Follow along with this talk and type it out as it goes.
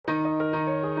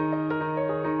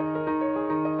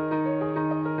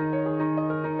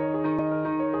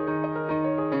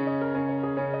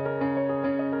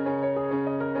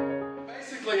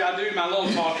I do my little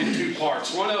talk in two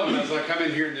parts. One of them, as I come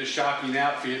in here in this shocking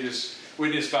outfit, is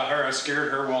witnessed by her. I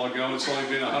scared her a while ago. It's only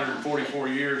been 144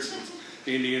 years since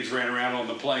the Indians ran around on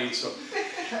the plains. So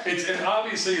and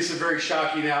obviously it's a very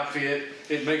shocking outfit.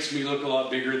 It makes me look a lot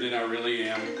bigger than I really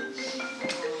am.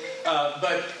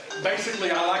 But basically,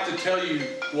 I like to tell you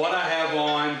what I have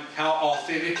on, how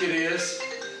authentic it is,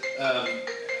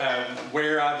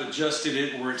 where I've adjusted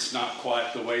it, where it's not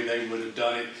quite the way they would have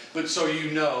done it, but so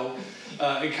you know,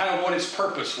 and kind of what its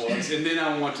purpose was. And then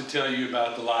I want to tell you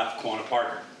about the life of Quanah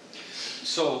Parker.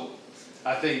 So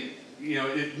I think, you know,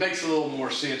 it makes a little more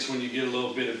sense when you get a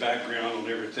little bit of background on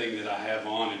everything that I have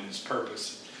on and its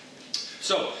purpose.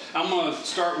 So I'm going to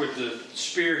start with the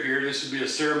spear here. This would be a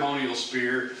ceremonial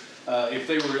spear. If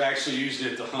they were actually using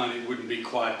it to hunt, it wouldn't be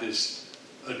quite this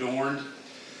adorned.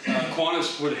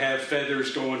 Quanah's would have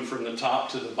feathers going from the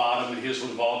top to the bottom, and his would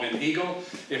have all been eagle.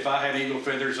 If I had eagle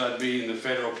feathers, I'd be in the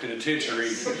federal penitentiary.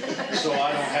 So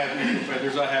I don't have eagle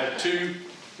feathers. I have 2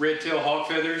 red-tailed hawk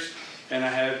feathers, and I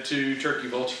have 2 turkey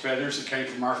vulture feathers that came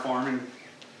from our farm in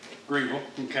Greenville,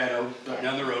 in Caddo,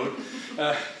 down the road.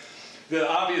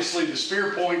 Obviously, the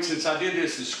spear point, since I did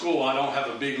this in school, I don't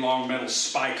have a big, long metal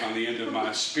spike on the end of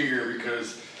my spear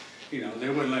because, you know, they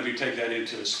wouldn't let me take that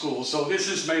into a school. So this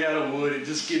is made out of wood. It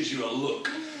just gives you a look.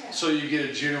 So you get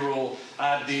a general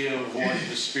idea of what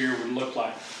the spear would look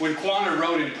like. When Quanah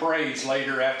rode in parades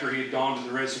later, after he had gone to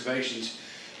the reservations,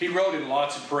 he rode in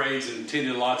lots of parades and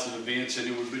attended lots of events, and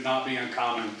it would not be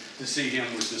uncommon to see him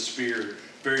with the spear,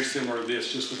 very similar to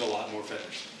this, just with a lot more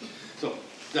feathers. So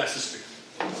that's the spear.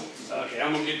 Okay,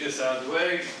 I'm going to get this out of the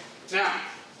way. Now,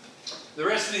 the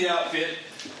rest of the outfit,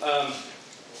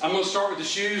 I'm going to start with the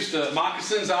shoes. The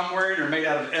moccasins I'm wearing are made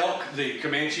out of elk. The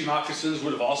Commanche moccasins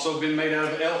would have also been made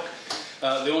out of elk.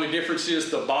 The only difference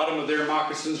is the bottom of their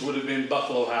moccasins would have been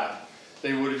buffalo hide.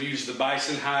 They would have used the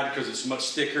bison hide because it's much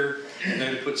thicker, and they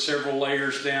would put several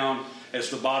layers down as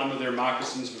the bottom of their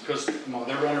moccasins because, you know,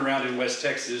 they're running around in West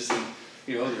Texas, and,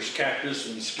 you know, there's cactus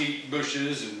and mesquite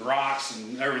bushes and rocks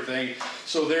and everything.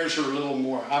 So theirs are a little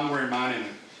more. I'm wearing mine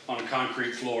on a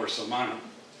concrete floor, so mine,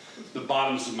 the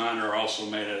bottoms of mine are also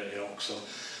made out of elk. So,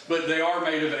 but they are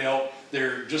made of elk.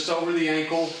 They're just over the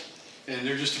ankle, and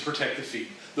they're just to protect the feet.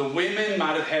 The women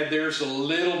might have had theirs a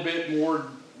little bit more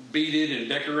beaded and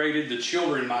decorated. The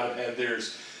children might have had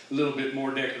theirs a little bit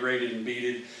more decorated and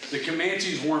beaded. The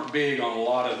Comanches weren't big on a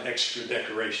lot of extra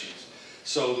decorations.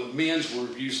 So the men's were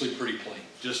usually pretty plain,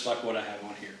 just like what I have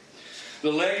on here.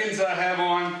 The leggings I have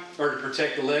on are to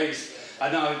protect the legs.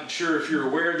 I'm not sure if you're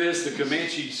aware of this. The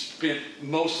Comanche spent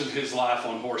most of his life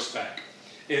on horseback.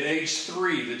 At age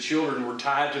 3, the children were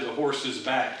tied to the horse's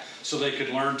back so they could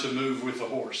learn to move with the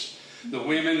horse. The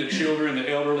women, the children, the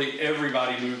elderly,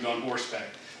 everybody moved on horseback.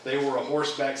 They were a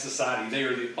horseback society. They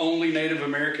are the only Native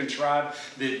American tribe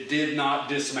that did not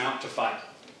dismount to fight.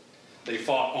 They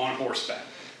fought on horseback.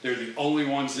 They're the only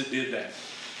ones that did that.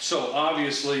 So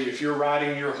obviously, if you're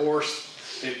riding your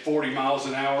horse at 40 miles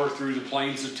an hour through the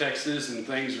plains of Texas and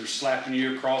things are slapping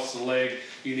you across the leg,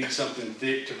 you need something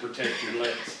thick to protect your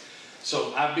legs.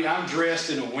 So I'm dressed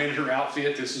in a winter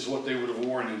outfit. This is what they would have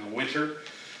worn in the winter.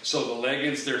 So the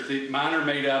leggings, they're thick. Mine are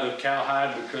made out of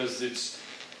cowhide because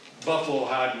buffalo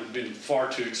hide would have been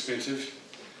far too expensive.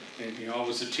 And, you know, I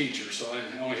was a teacher, so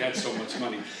I only had so much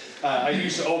money. I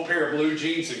used an old pair of blue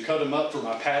jeans and cut them up for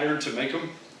my pattern to make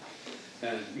them.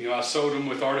 And, you know, I sewed them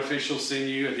with artificial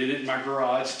sinew. I did it in my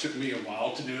garage. It took me a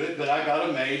while to do it, but I got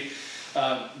them made.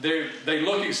 They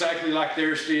look exactly like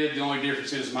theirs did. The only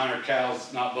difference is mine are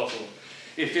cows, not buffalo.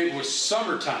 If it was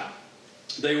summertime,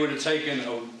 they would have taken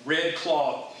a red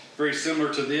cloth, very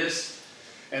similar to this,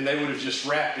 and they would have just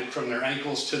wrapped it from their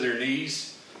ankles to their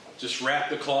knees. Just wrap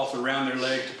the cloth around their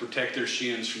leg to protect their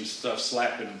shins from stuff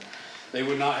slapping them. They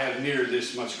would not have near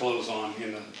this much clothes on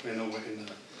in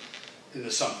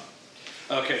the summer.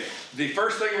 Okay, the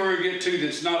first thing we're going to get to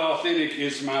that's not authentic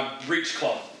is my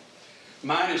breechcloth.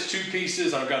 Mine is 2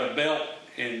 pieces. I've got a belt,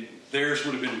 and theirs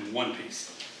would have been 1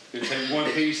 piece. It would take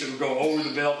 1 piece. It would go over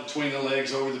the belt, between the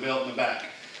legs, over the belt, and the back.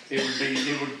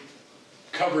 It would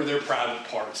cover their private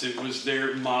parts. It was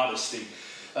their modesty.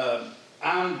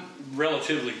 I'm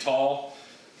relatively tall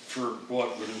for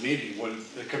what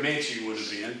the Comanche would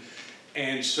have been.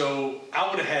 And so I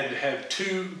would have had to have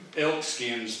 2 elk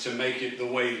skins to make it the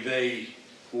way they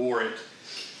wore it,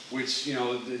 which, you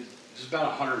know, it's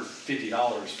about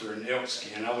 $150 for an elk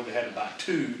skin. I would have had to buy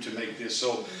 2 to make this.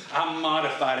 So I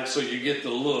modified it so you get the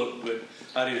look, but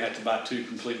I didn't have to buy 2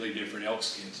 completely different elk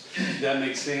skins. Does that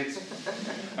make sense?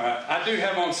 All right. I do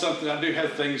have on something. I do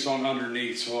have things on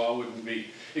underneath, so I wouldn't be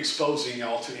exposing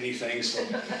y'all to anything. So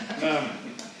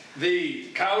the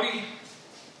coyote,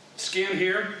 skin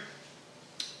here,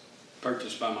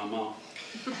 purchased by my mom.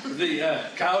 The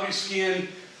coyote skin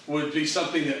would be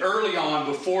something that early on,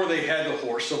 before they had the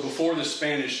horse, so before the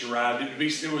Spanish arrived,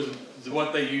 it was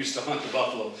what they used to hunt the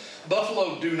buffalo.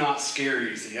 Buffalo do not scare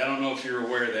easy. I don't know if you're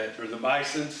aware of that. Or the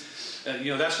bison.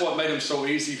 That's what made them so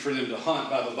easy for them to hunt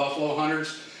by the buffalo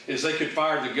hunters, is they could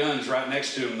fire the guns right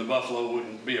next to them. The buffalo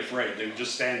wouldn't be afraid. They would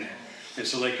just stand there. And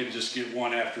so they could just get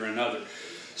one after another.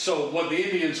 So what the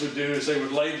Indians would do is they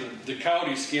would lay the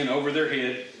coyote skin over their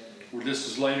head, where this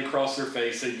was laying across their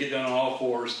face. They'd get down on all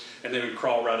fours, and they would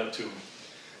crawl right up to them.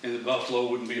 And the buffalo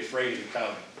wouldn't be afraid of the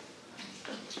coyote.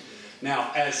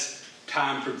 Now, as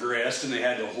time progressed and they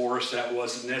had the horse, that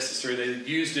wasn't necessary. They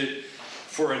used it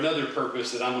for another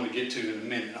purpose that I'm going to get to in a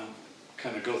minute. I'll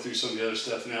kind of go through some of the other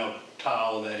stuff and I'll tie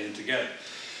all of that in together.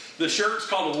 The shirt's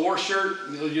called a war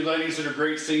shirt. You ladies that are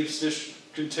great seamsters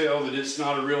can tell that it's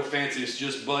not a real fancy. It's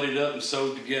just butted up and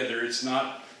sewed together. It's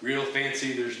not real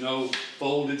fancy. There's no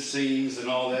folded seams and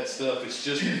all that stuff. It's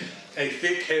just a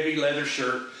thick, heavy leather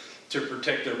shirt to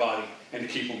protect their body and to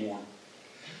keep them warm.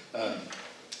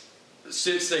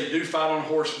 Since they do fight on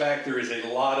horseback, there is a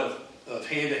lot of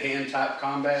hand-to-hand type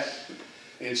combat.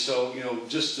 And so,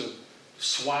 just the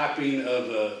swiping of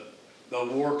a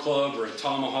war club or a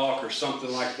tomahawk or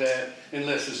something like that,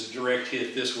 unless it's a direct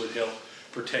hit, this would help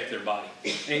protect their body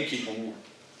and keep them warm.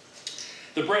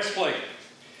 The breastplate.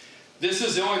 This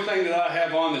is the only thing that I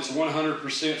have on that's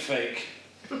 100% fake.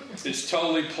 It's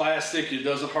totally plastic. It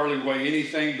doesn't hardly weigh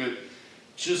anything, but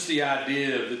just the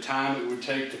idea of the time it would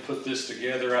take to put this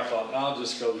together, I thought, I'll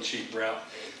just go the cheap route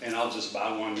and I'll just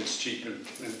buy one that's cheap and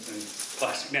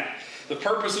plastic. Now, the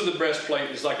purpose of the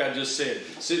breastplate is, like I just said,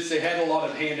 since they had a lot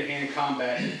of hand-to-hand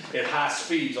combat at high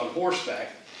speeds on horseback,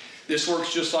 this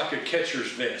works just like a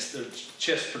catcher's vest, a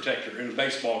chest protector in a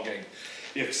baseball game.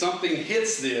 If something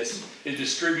hits this, it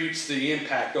distributes the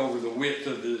impact over the width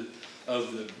of the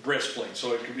breastplate.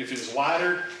 So if it's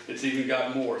wider, it's even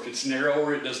got more. If it's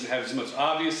narrower, it doesn't have as much.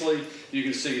 Obviously, you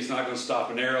can see it's not going to stop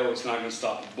an arrow, it's not going to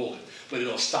stop a bullet, but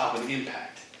it'll stop an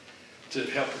impact to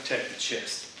help protect the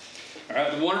chest. All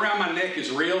right, the one around my neck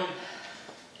is real.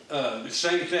 The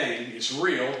same thing, it's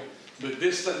real, but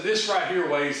this right here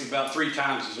weighs about 3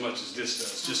 times as much as this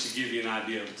does, just to give you an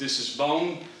idea. This is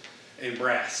bone and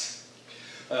brass.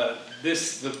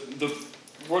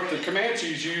 What the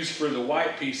Comanches use for the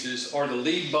white pieces are the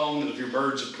lead bone of your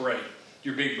birds of prey,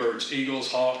 your big birds, eagles,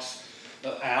 hawks,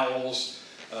 owls,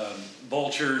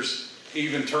 vultures,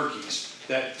 even turkeys.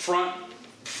 That front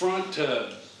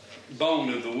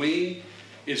bone of the wing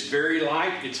is very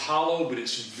light, it's hollow, but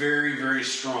it's very, very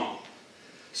strong.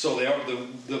 So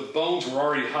the bones were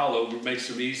already hollow, which makes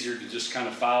them easier to just kind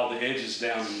of file the edges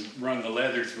down and run the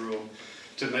leather through them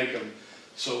to make them.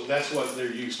 So that's what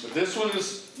they're used. But this one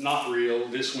is not real.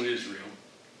 This one is real.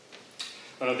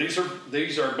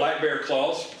 These are black bear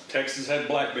claws. Texas had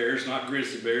black bears, not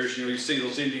grizzly bears. You see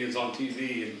those Indians on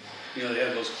TV, and they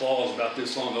have those claws about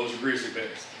this long. Those are grizzly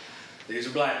bears. These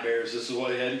are black bears. This is what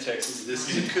they had in Texas. This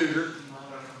is a cougar.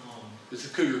 It's a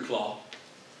cougar claw.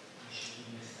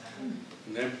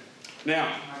 Okay.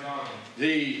 Now,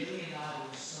 the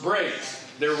braids,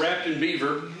 they're wrapped in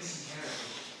beaver.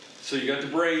 So you got the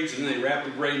braids, and they wrap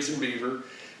the braids in beaver,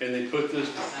 and they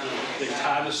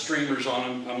tie the streamers on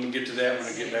them. I'm going to get to that when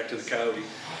I get back to the coyote.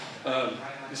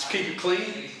 It's to keep it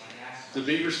clean. The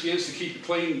beaver skins to keep it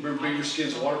clean. Remember, beaver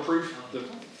skin's waterproof. The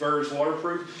fur is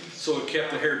waterproof, so it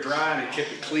kept the hair dry and it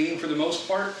kept it clean for the most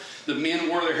part. The men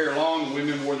wore their hair long, the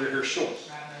women wore their hair short.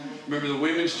 Remember, the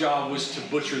women's job was to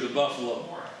butcher the buffalo.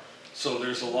 So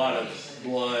there's a lot of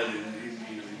blood, and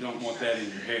you don't want that in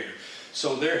your hair.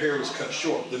 So their hair was cut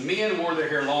short. The men wore their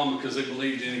hair long because they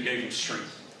believed in it and gave them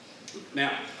strength.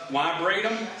 Now, why braid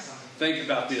them? Think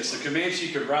about this. A Comanche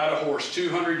could ride a horse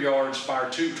 200 yards, fire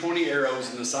 20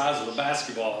 arrows in the size of a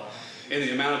basketball, in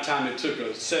the amount of time it took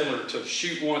a settler to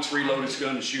shoot once, reload his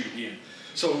gun, and shoot again.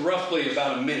 So roughly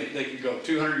about a minute, they could go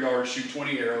 200 yards, shoot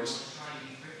 20 arrows,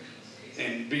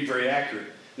 and be very accurate.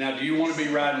 Now, do you want to be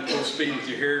riding full speed with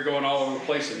your hair going all over the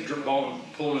place and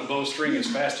pulling a bowstring as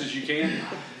fast as you can?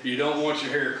 You don't want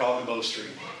your hair caught in the bowstring.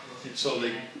 So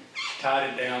they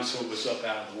tied it down so it was up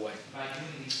out of the way.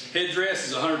 Headdress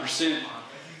is 100%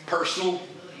 personal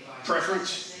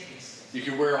preference. You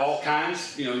can wear all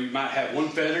kinds. You might have 1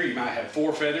 feather, you might have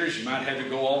 4 feathers, you might have it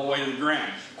go all the way to the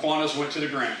ground. Quanahs went to the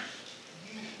ground.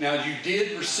 Now, you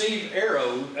did receive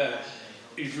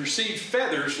you've received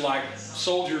feathers like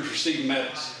soldiers receive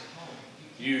medals.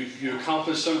 You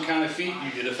accomplish some kind of feat,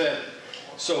 you get a feather.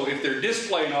 So if they're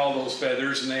displaying all those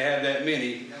feathers and they have that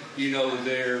many,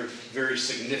 they're a very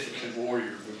significant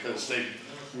warrior because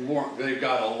they've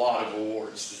got a lot of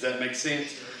awards. Does that make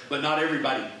sense? but not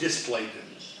everybody displayed them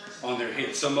on their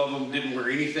head. Some of them didn't wear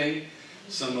anything.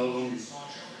 Some of them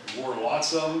wore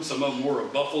lots of them. Some of them wore a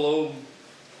buffalo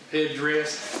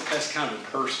headdress. That's kind of a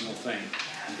personal thing,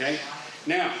 okay?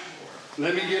 Now,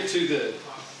 let me get to the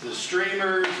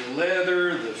streamers, the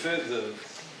leather, the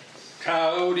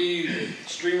coyote, the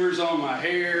streamers on my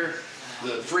hair,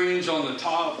 the fringe on the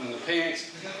top and the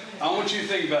pants. I want you to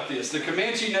think about this. The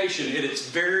Commanche Nation at its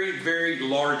very, very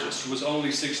largest was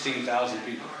only 16,000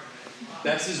 people.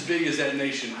 That's as big as that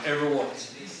nation ever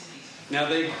was. Now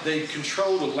they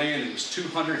controlled a land that was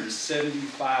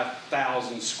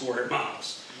 275,000 square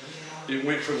miles. It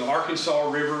went from the Arkansas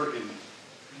River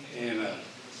in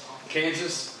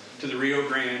Kansas to the Rio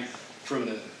Grande, from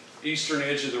the eastern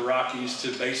edge of the Rockies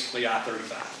to basically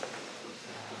I-35.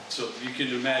 So you can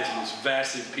imagine this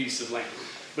vast piece of land.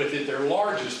 But at their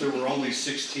largest, there were only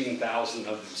 16,000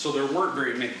 of them. So there weren't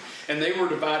very many. And they were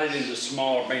divided into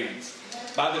smaller bands.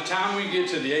 By the time we get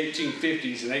to the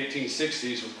 1850s and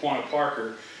 1860s with Quanah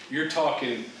Parker, you're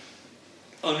talking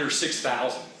under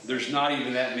 6,000. There's not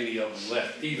even that many of them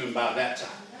left, even by that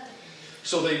time.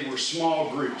 So they were small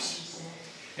groups.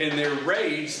 And their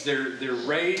raids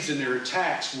and their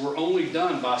attacks were only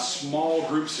done by small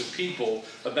groups of people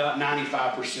about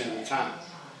 95% of the time.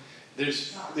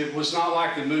 It was not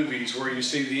like the movies where you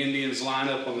see the Indians line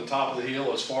up on the top of the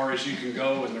hill as far as you can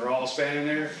go and they're all standing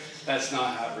there. That's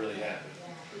not how it really happened.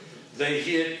 They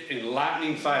hit in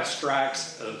lightning fast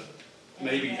strikes of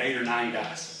maybe 8 or 9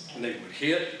 guys. And they would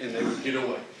hit and they would get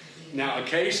away. Now,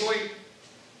 occasionally,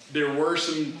 there were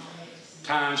some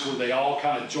times where they all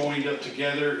kind of joined up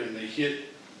together and they hit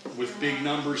with big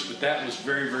numbers, but that was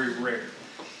very, very rare.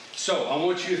 So I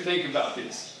want you to think about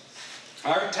this.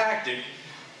 Our tactic,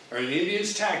 or an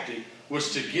Indian's tactic,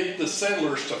 was to get the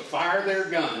settlers to fire their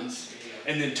guns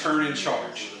and then turn and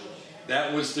charge.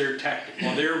 That was their tactic.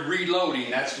 While they're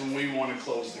reloading, that's when we want to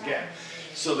close the gap.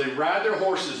 So they ride their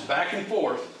horses back and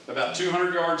forth about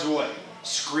 200 yards away,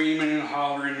 screaming and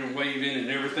hollering and waving and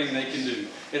everything they can do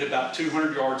at about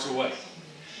 200 yards away.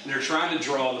 And they're trying to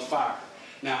draw the fire.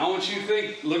 Now, I want you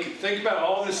to think about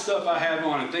all this stuff I have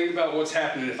on and think about what's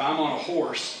happening if I'm on a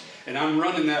horse and I'm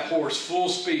running that horse full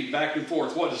speed back and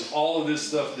forth. What does all of this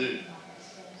stuff do?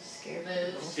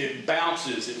 It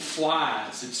bounces, it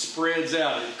flies, it spreads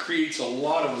out, it creates a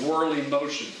lot of whirling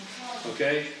motion.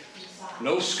 Okay?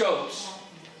 No scopes.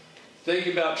 Think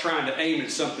about trying to aim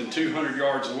at something 200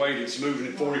 yards away that's moving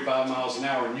at 45 miles an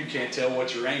hour and you can't tell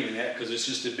what you're aiming at because it's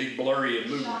just a big blurry of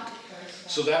movement.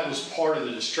 So that was part of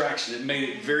the distraction. It made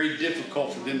it very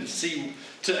difficult for them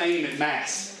to aim at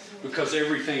mass because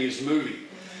everything is moving.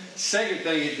 Second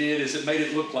thing it did is it made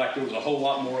it look like there was a whole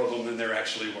lot more of them than there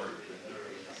actually were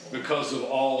because of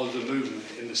all of the movement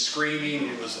and the screaming.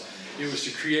 It was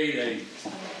to create a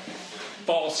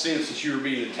false sense that you were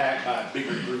being attacked by a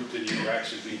bigger group than you were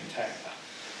actually being attacked by.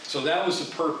 So that was the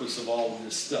purpose of all of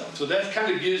this stuff. So that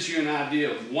kind of gives you an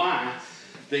idea of why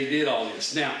they did all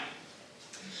this. Now,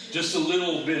 just a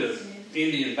little bit of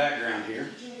Indian background here.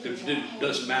 It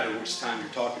doesn't matter which time you're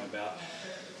talking about.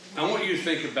 I want you to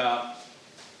think about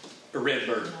a red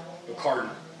bird, a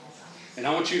cardinal. And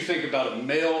I want you to think about a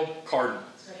male cardinal.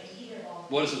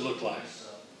 What does it look like?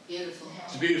 Beautiful.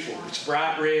 It's beautiful. It's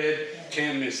bright red.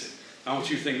 Can't miss it. I want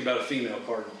you to think about a female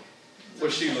cardinal.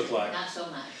 What does she look like? Not so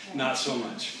much. Not so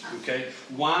much. Okay?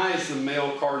 Why is the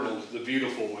male cardinal the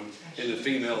beautiful one and the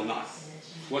female not?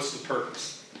 What's the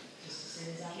purpose?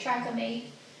 Track a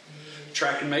mate.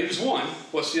 Track and mate is one.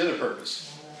 What's the other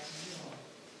purpose?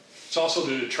 It's also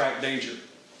to attract danger.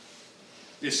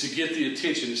 It's to get the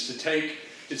attention. It's to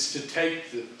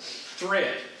take the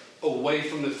threat away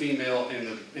from the female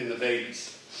and the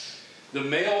babies. The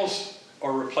males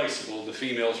are replaceable. The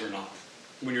females are not.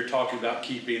 When you're talking about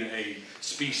keeping a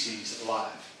species alive.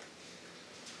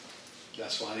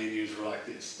 That's why the Indians were like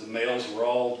this. The males were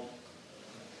all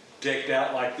decked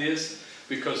out like this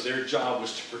because their job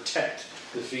was to protect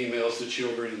the females, the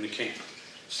children in the camp.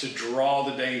 It's to draw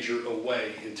the danger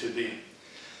away into them.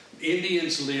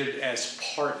 Indians lived as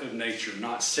part of nature,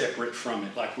 not separate from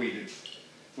it like we do.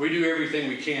 We do everything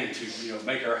we can to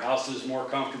make our houses more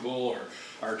comfortable or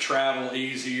our travel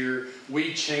easier.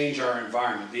 We change our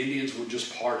environment. The Indians were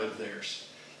just part of theirs.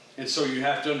 And so you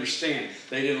have to understand,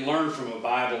 they didn't learn from a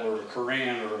Bible or a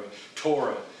Quran or a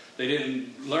Torah. They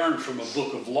didn't learn from a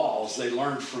book of laws. They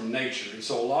learned from nature. And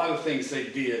so a lot of things they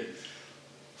did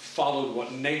followed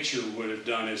what nature would have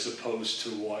done as opposed to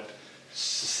what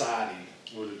society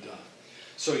would have done.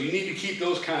 So you need to keep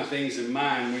those kind of things in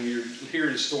mind when you're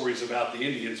hearing stories about the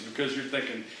Indians because you're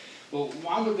thinking, well,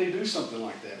 why would they do something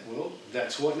like that? Well,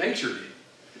 that's what nature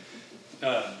did.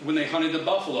 When they hunted the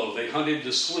buffalo, they hunted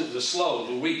the slow,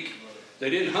 the weak. They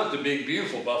didn't hunt the big,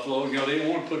 beautiful buffalo. You know, they didn't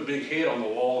want to put a big head on the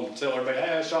wall and tell everybody,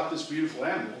 hey, I shot this beautiful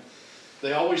animal.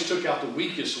 They always took out the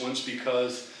weakest ones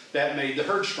because that made the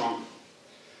herd stronger.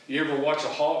 You ever watch a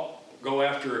hawk go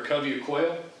after a covey of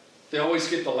quail? They always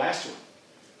get the last one.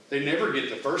 They never get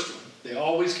the first one. They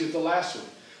always get the last one.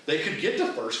 They could get the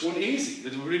first one easy.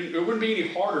 It wouldn't be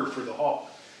any harder for the hawk.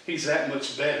 He's that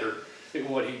much better at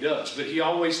what he does. But he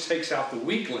always takes out the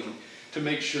weakling to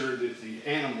make sure that the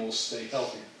animals stay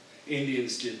healthy.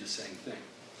 Indians did the same thing.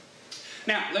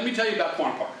 Now, let me tell you about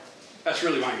Quanah Parker. That's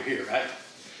really why you're here, right?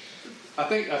 I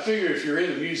figure if you're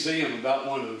in a museum about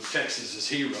one of Texas's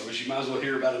heroes, you might as well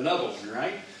hear about another one,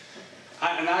 right?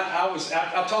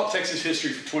 I've taught Texas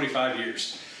history for 25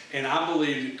 years, and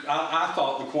I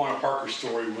thought the Quanah Parker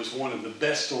story was one of the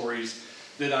best stories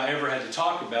that I ever had to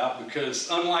talk about, because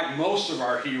unlike most of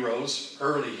our heroes,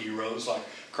 early heroes like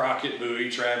Crockett, Bowie,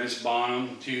 Travis,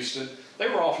 Bonham, Houston, they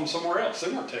were all from somewhere else.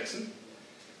 They weren't Texan.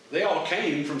 They all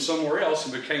came from somewhere else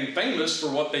and became famous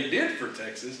for what they did for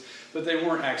Texas, but they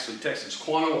weren't actually Texans.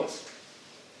 Quanah was.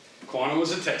 Quanah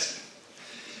was a Texan.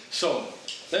 So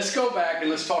let's go back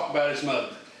and let's talk about his mother.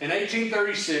 In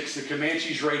 1836, the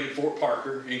Comanches raided Fort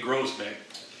Parker in Groesbeck,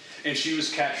 and she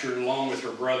was captured along with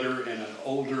her brother and an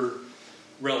older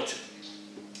relative.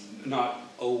 Not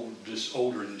old, just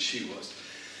older than she was.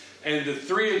 And the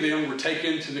three of them were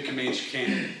taken to the Comanche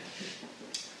camp.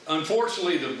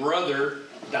 Unfortunately, the brother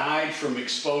died from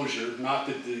exposure. Not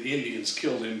that the Indians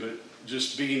killed him, but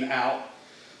just being out,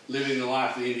 living the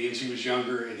life of the Indians. He was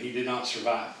younger and he did not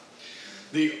survive.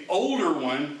 The older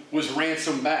one was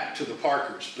ransomed back to the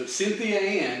Parkers, but Cynthia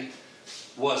Ann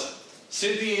wasn't.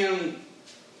 Cynthia Ann,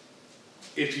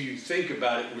 if you think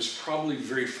about it, was probably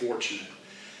very fortunate.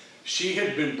 She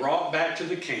had been brought back to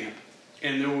the camp,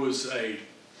 and there was a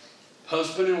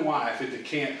husband and wife at the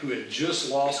camp who had just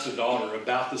lost a daughter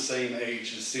about the same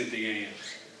age as Cynthia Ann.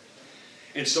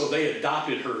 And so they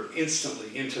adopted her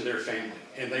instantly into their family,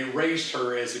 and they raised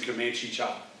her as a Comanche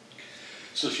child.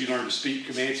 So she learned to speak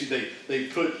Comanche. They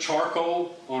put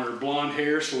charcoal on her blonde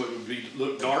hair so it would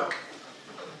look dark.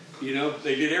 You know,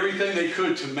 they did everything they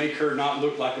could to make her not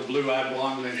look like a blue-eyed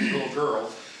blonde little girl.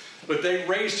 But they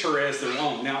raised her as their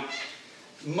own. Now,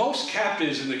 most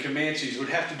captives in the Comanches would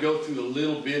have to go through a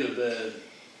little bit of the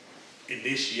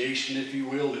initiation, if you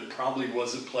will, that probably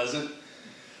wasn't pleasant.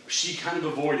 She kind of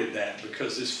avoided that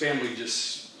because this family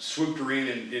just swooped her in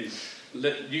and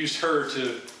used her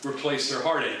to replace their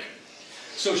heartache.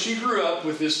 So she grew up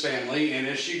with this family, and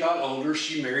as she got older,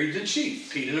 she married the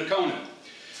chief, Peter Nakona.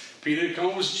 Peter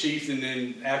Nakona was chief, and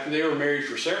then after they were married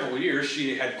for several years,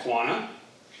 she had Quanah,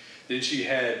 then she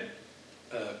had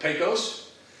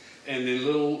Pecos, and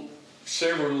then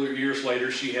several years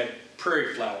later, she had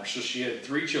Prairie Flower. So she had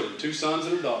 3 children, 2 sons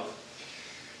and a daughter.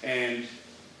 And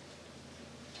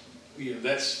you know,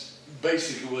 that's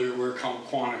basically where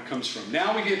Quanah comes from.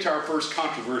 Now we get to our first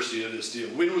controversy of this deal.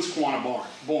 When was Quanah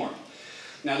born?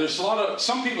 Now there's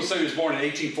some people say he was born in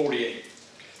 1848.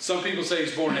 Some people say he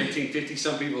was born in 1850.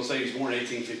 Some people say he was born in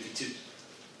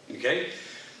 1852. Okay?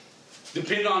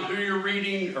 Depending on who you're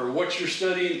reading or what you're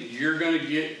studying, you're going to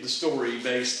get the story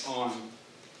based on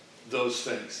those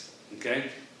things.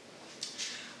 Okay?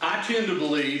 I tend to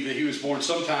believe that he was born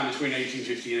sometime between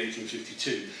 1850 and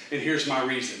 1852. And here's my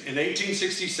reason. In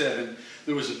 1867,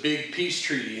 there was a big peace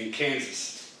treaty in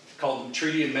Kansas called the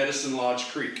Treaty of Medicine Lodge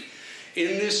Creek. In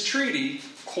this treaty,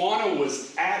 Quanah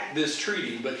was at this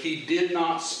treaty, but he did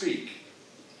not speak,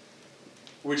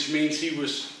 which means he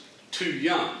was too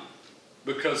young,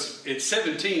 because at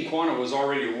 17, Quanah was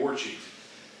already a war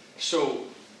chief. So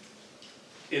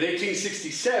in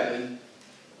 1867,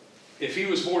 if he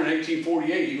was born in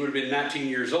 1848, he would have been 19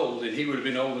 years old, and he would have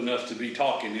been old enough to be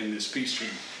talking in this peace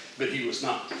treaty, but he was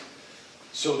not.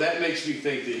 So that makes me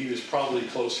think that he was probably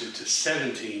closer to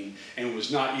 17 and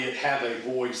was not yet have a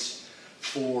voice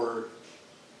for,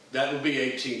 that would be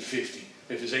 1850.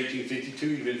 If it's 1852,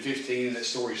 he'd have been 15, and that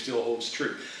story still holds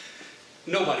true.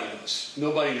 Nobody knows.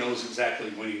 Nobody knows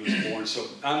exactly when he was born. So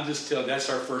I'm just telling, that's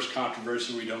our first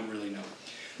controversy. We don't really know.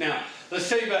 Now, let's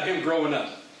tell you about him growing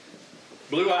up.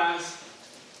 Blue eyes.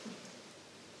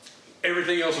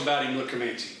 Everything else about him looked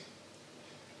Comanche.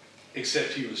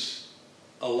 Except he was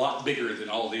a lot bigger than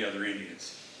all the other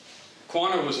Indians.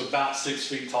 Quanah was about 6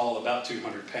 feet tall, about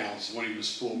 200 pounds when he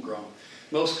was full grown.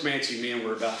 Most Comanche men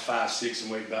were about 5'6"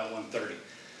 and weighed about 130.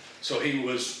 So he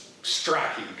was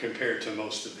striking compared to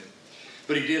most of them.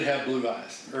 But he did have blue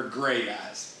eyes, or gray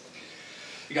eyes.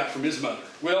 He got from his mother.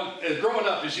 Well, growing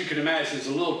up, as you can imagine, as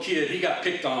a little kid, he got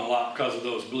picked on a lot because of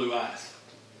those blue eyes.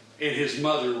 And his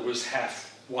mother was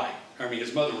half white. I mean,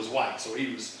 his mother was white, so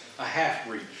he was a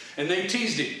half-breed. And they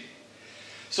teased him.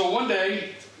 So one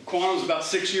day, Quanah was about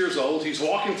 6 years old. He's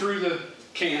walking through the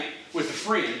camp with a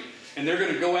friend, and they're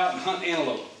going to go out and hunt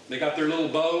antelope. They got their little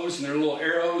bows and their little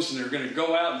arrows, and they're going to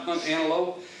go out and hunt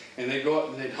antelope. And they go out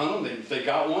and they'd hunt them. If they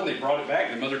got one, they brought it back.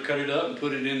 The mother cut it up and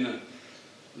put it in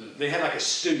they had like a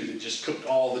stew that just cooked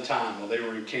all the time while they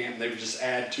were in camp. They would just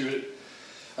add to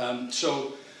it.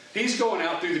 So he's going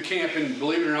out through the camp, and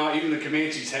believe it or not, even the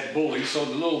Comanches had bullies. So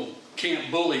the little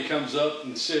camp bully comes up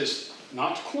and says,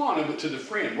 not to Quanah, but to the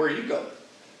friend, where are you going?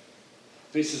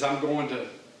 He says, I'm going to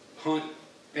hunt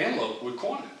antelope with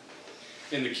Quanah.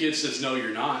 And the kid says, no,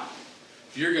 you're not.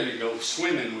 You're going to go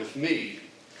swimming with me.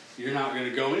 You're not going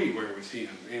to go anywhere with him.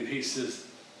 And he says,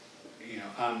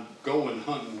 I'm going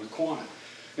hunting with Quanah.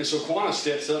 And so Quanah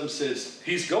steps up and says,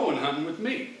 he's going hunting with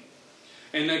me.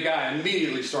 And the guy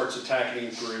immediately starts attacking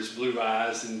him for his blue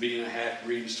eyes and being a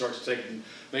half-breed, and starts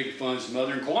making fun of his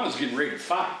mother. And Quanah's getting ready to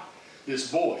fight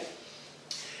this boy.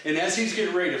 And as he's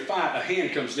getting ready to fight, a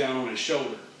hand comes down on his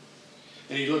shoulder.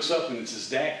 And he looks up, and it's his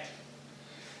dad.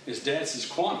 His dad says,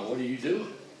 Quanah, what are you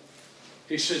doing?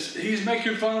 He says, he's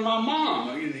making fun of my mom.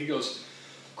 And he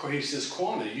says,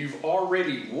 Quanah, you've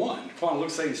already won. Quanah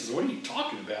looks at him and says, what are you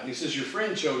talking about? And he says, your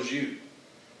friend chose you.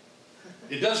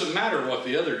 It doesn't matter what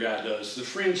the other guy does. The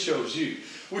friend chose you.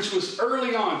 Which was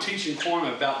early on teaching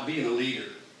Quanah about being a leader.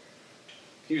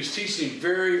 He was teaching him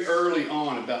very early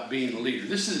on about being a leader.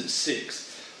 This is at 6.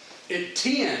 At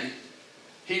 10,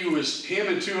 him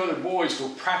and 2 other boys were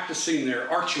practicing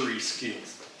their archery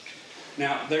skills.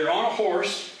 Now, they're on a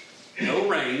horse, no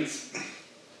reins,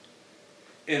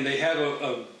 and they have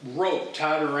a rope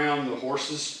tied around the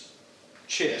horse's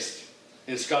chest,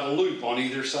 and it's got a loop on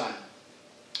either side.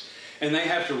 And they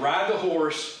have to ride the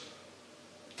horse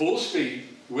full speed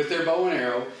with their bow and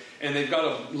arrow, and they've got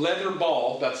a leather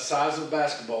ball about the size of a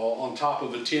basketball on top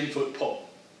of a 10-foot pole.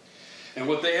 And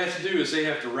what they have to do is they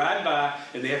have to ride by,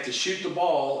 and they have to shoot the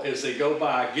ball as they go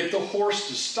by, get the horse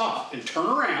to stop and turn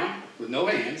around with no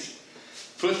hands,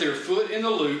 put their foot in the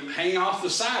loop, hang off the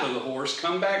side of the horse,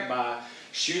 come back by,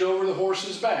 shoot over the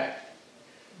horse's back,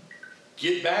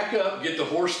 get back up, get the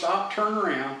horse stopped, turn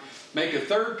around, make a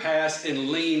third pass, and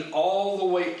lean all the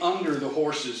way under the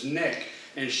horse's neck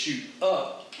and shoot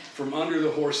up from under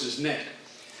the horse's neck.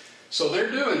 So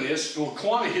they're doing this. Well,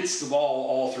 Quanah hits the ball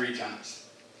all 3 times.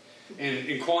 And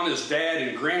Quanah's dad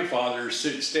and grandfather are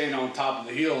standing on top of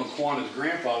the hill, and Quanah's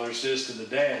grandfather says to the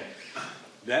dad,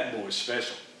 that boy's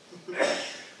special.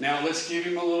 Now let's give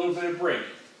him a little bit of break.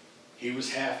 He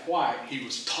was half white. He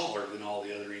was taller than all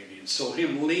the other Indians. So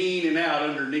him leaning out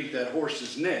underneath that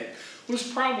horse's neck was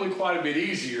probably quite a bit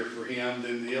easier for him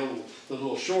than the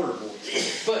little shorter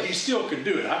boys. But he still could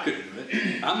do it. I couldn't do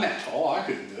it. I'm that tall. I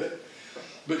couldn't do it.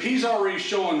 But he's already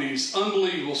showing these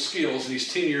unbelievable skills, and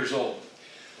he's 10 years old.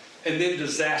 And then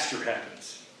disaster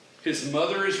happens. His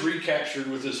mother is recaptured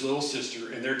with his little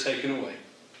sister, and they're taken away.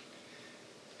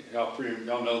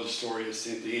 Y'all know the story at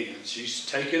the end. She's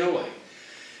taken away.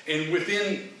 And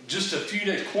within just a few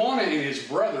days, Quanah and his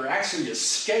brother actually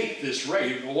escaped this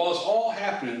raid. While it was all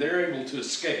happening, they're able to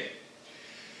escape.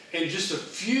 And just a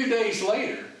few days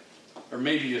later, or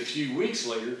maybe a few weeks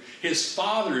later, his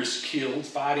father is killed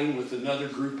fighting with another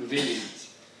group of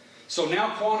Indians. So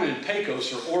now Quanah and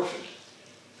Pecos are orphaned.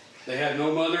 They had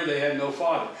no mother, they had no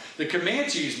father. The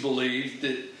Comanches believed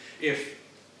that if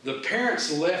the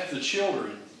parents left the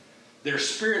children, their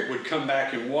spirit would come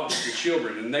back and watch the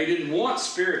children. And they didn't want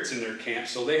spirits in their camp,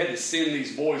 so they had to send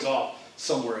these boys off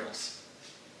somewhere else.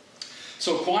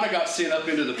 So Quanah got sent up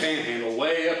into the panhandle,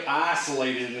 way up,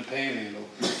 isolated in the panhandle.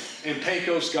 And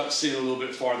Pecos got sent a little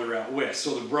bit farther out west.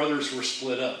 So the brothers were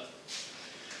split up.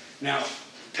 Now,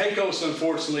 Pecos,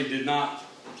 unfortunately, did not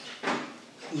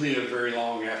live very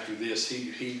long after this.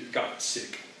 He got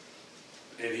sick.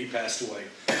 And he passed away.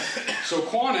 So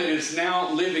Quanah is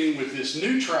now living with this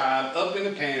new tribe up in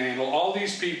the panhandle. All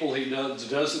these people he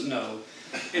doesn't know.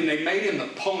 And they made him the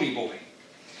pony boy.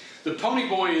 The pony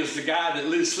boy is the guy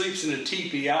that sleeps in a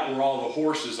teepee out where all the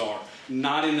horses are.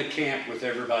 Not in the camp with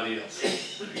everybody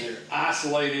else. They're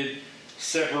isolated,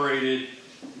 separated.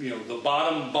 The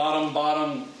bottom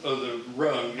of the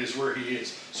rung is where he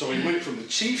is. So he went from the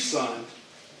chief's son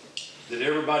that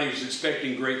everybody was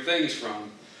expecting great things from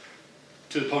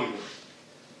to the pony boy.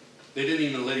 They didn't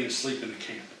even let him sleep in the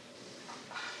camp.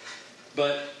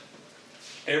 But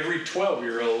every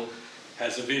 12-year-old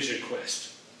has a vision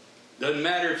quest. Doesn't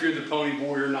matter if you're the pony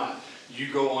boy or not.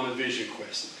 You go on a vision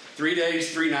quest. 3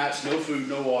 days, 3 nights, no food,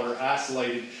 no water,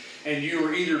 isolated. And you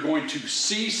are either going to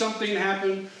see something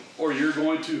happen or you're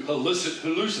going to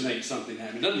hallucinate something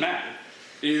happen. It doesn't matter.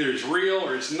 Either it's real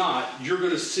or it's not. You're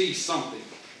going to see something,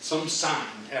 some sign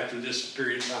after this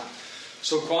period of time.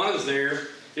 So Quanah's there.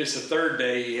 It's the third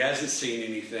day. He hasn't seen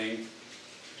anything.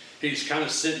 He's kind of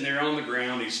sitting there on the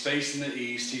ground. He's facing the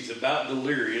east. He's about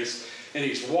delirious. And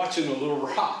he's watching a little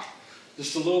rock,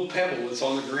 just a little pebble that's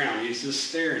on the ground. He's just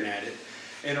staring at it.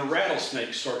 And a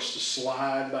rattlesnake starts to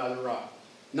slide by the rock.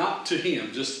 Not to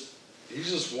him, he's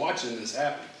just watching this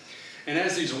happen. And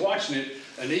as he's watching it,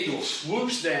 an eagle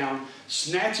swoops down,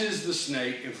 snatches the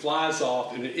snake, and flies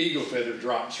off, and the eagle feather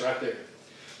drops right there.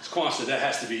 So Quanah said, that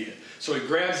has to be it. So he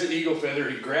grabs the eagle feather,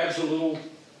 he grabs a little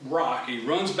rock, he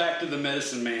runs back to the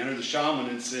medicine man or the shaman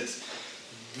and says,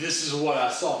 this is what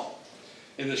I saw.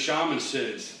 And the shaman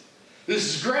says, this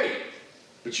is great,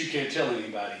 but you can't tell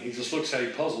anybody. He just looks at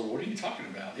him puzzled. What are you talking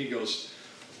about? He goes,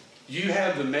 you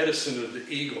have the medicine of the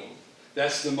eagle.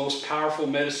 That's the most powerful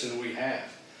medicine we have.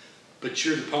 But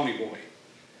you're the pony boy.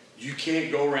 You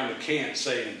can't go around the camp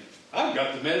saying, I've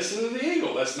got the medicine of the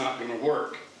eagle. That's not going to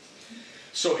work.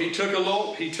 So he took a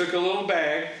little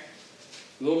bag,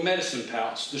 a little medicine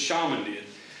pouch, the shaman did.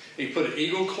 He put an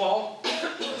eagle claw,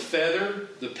 a feather,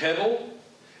 the pebble,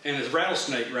 and his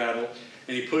rattlesnake rattle,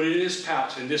 and he put it in his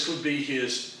pouch, and this would be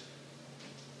his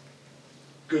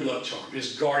good luck charm,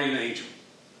 his guardian angel.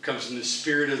 Comes in the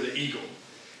spirit of the eagle.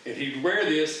 And he'd wear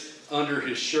this under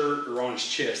his shirt or on his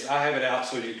chest. I have it out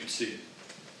so you can see it.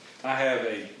 I have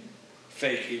a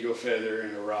fake eagle feather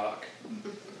and a rock.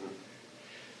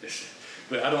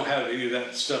 But I don't have any of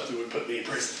that stuff that would put me in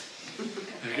prison.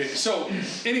 Okay, so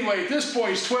anyway, at this point,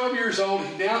 he's 12 years old.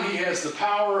 Now he has the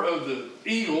power of the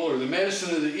eagle, or the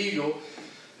medicine of the eagle.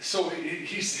 So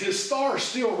his star is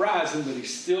still rising, but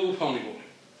he's still a pony boy.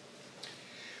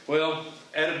 Well,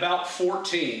 at about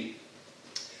 14,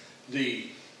 the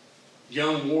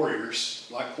young warriors,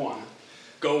 like Quanah,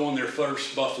 go on their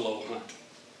first buffalo hunt.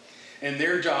 And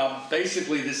their job,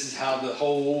 basically, this is how the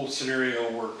whole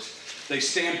scenario works. They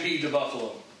stampede the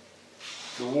buffalo.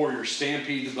 The warriors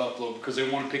stampede the buffalo because they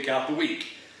want to pick out the weak.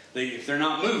 If they're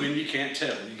not moving, you can't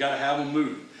tell. You got to have them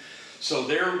move. So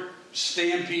they're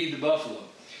stampede the buffalo.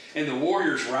 And the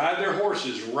warriors ride their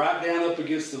horses right down up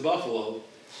against the buffalo,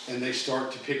 and they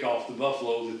start to pick off the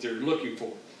buffalo that they're looking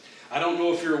for. I don't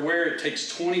know if you're aware, it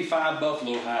takes 25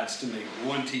 buffalo hides to make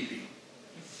one teepee.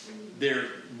 They're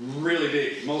really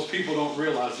big. Most people don't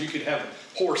realize you could have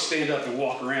a horse stand up and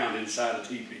walk around inside a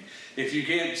teepee. If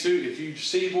you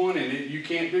see one and you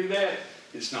can't do that,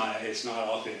 it's not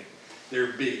authentic.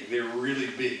 They're big. They're really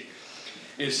big.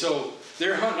 And so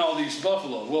they're hunting all these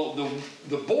buffalo. Well,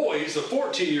 the boys, the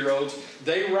 14-year-olds,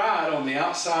 they ride on the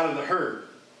outside of the herd,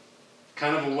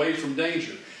 kind of away from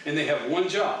danger. And they have one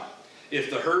job. If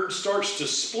the herd starts to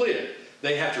split,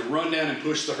 they have to run down and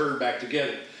push the herd back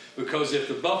together. Because if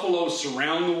the buffaloes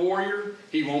surround the warrior,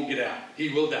 he won't get out. He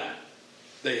will die.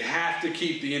 They have to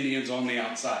keep the Indians on the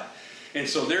outside. And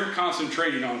so they're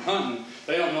concentrating on hunting.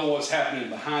 They don't know what's happening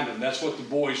behind them. That's what the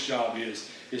boy's job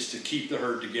is to keep the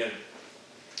herd together.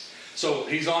 So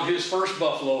he's on his first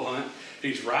buffalo hunt.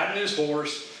 He's riding his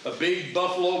horse. A big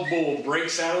buffalo bull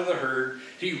breaks out of the herd.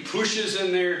 He pushes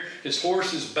in there. His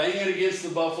horse is banging against the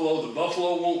buffalo. The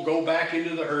buffalo won't go back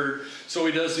into the herd. So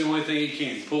he does the only thing he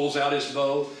can. He pulls out his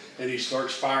bow and he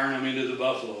starts firing them into the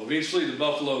buffalo. Eventually the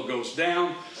buffalo goes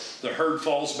down. The herd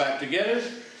falls back together.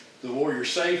 The warrior's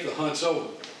safe. The hunt's over.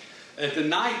 At the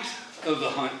night of the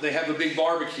hunt, they have a big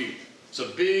barbecue. It's a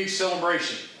big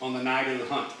celebration on the night of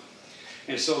the hunt.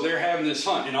 And so they're having this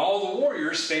hunt. And all the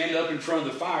warriors stand up in front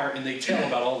of the fire and they tell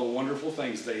about all the wonderful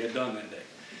things they had done that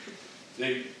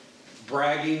day.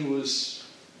 Bragging was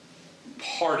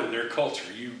part of their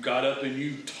culture. You got up and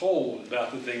you told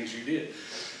about the things you did.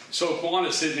 So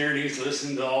Quanah's sitting there and he's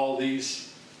listening to all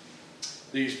these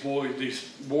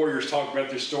warriors talk about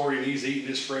their story, and he's eating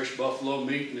his fresh buffalo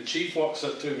meat. And the chief walks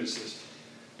up to him and says,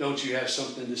 "Don't you have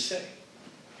something to say?"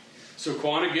 So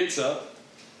Quanah gets up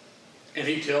and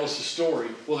he tells the story.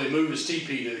 Well, they moved his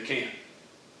teepee to the camp.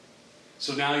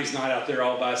 So now he's not out there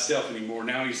all by himself anymore.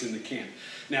 Now he's in the camp.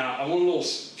 Now, I want a little...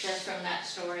 Just from that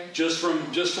story? Just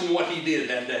from what he did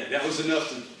that day. That was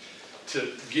enough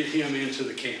to get him into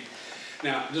the camp.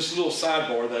 Now, just a little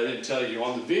sidebar that I didn't tell you.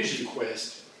 On the vision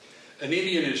quest, an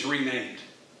Indian is renamed.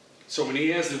 So when he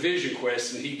has the vision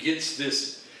quest and he gets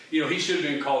this, he should have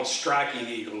been called Striking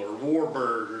Eagle or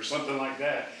Warbird or something like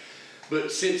that.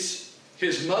 But since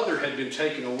his mother had been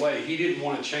taken away, he didn't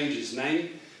want to change his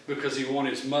name because he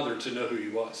wanted his mother to know who he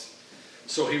was.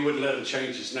 So he wouldn't let him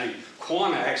change his name.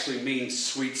 Quanah actually means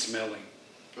sweet smelling,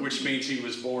 which means he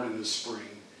was born in the spring.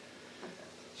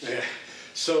 Yeah.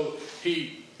 So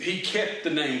he kept the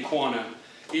name Quanah,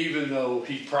 even though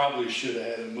he probably should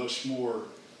have had a much more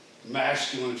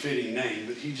masculine fitting name,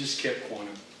 but he just kept Quanah.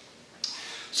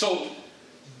 So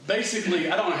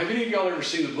basically, I don't know, have any of y'all ever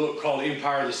seen the book called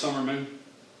Empire of the Summer Moon?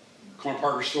 Quanah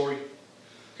Parker story?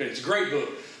 Okay, it's a great book.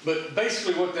 But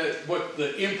basically what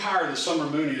the Empire of the Summer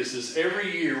Moon is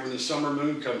every year when the summer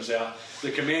moon comes out,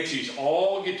 the Comanches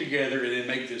all get together and they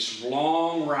make this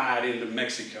long ride into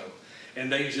Mexico.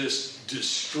 And they just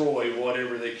destroy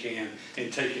whatever they can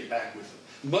and take it back with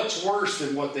them. Much worse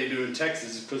than what they do in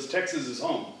Texas, because Texas is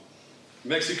home.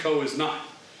 Mexico is not.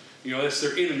 You know, that's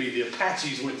their enemy. The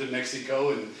Apaches went to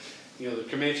Mexico, and, you know, the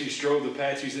Comanches drove the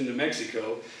Apaches into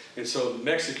Mexico. And so the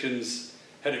Mexicans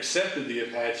had accepted the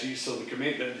Apaches, so the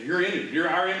Comanches, you're enemy. You're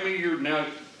our enemy, you're now,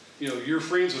 you know, you're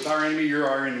friends with our enemy, you're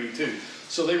our enemy too.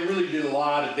 So they really did a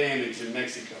lot of damage in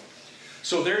Mexico.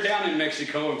 So they're down in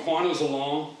Mexico, and Quanah's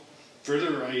along,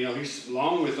 further, you know, he's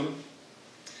along with them.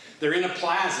 They're in a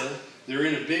plaza, they're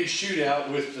in a big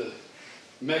shootout with the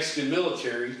Mexican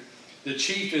military. The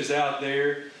chief is out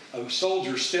there. A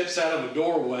soldier steps out of a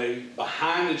doorway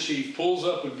behind the chief, pulls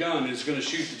up a gun, and is going to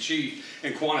shoot the chief,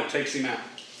 and Quanah takes him out.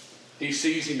 He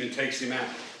sees him and takes him out.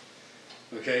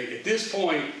 Okay, at this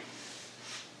point,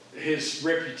 his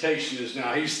reputation is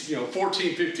now, he's, you know,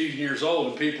 14, 15 years old,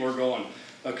 and people are going,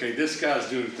 okay, this guy's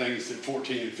doing things that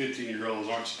 14 and 15-year-olds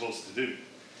aren't supposed to do.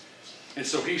 And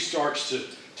so he starts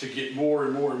to get more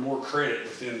and more and more credit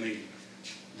within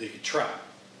the tribe.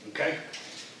 Okay?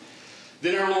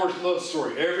 Then our Lord's love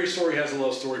story. Every story has a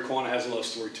love story. Quanah has a love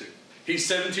story too. He's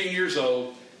 17 years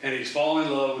old, and he's fallen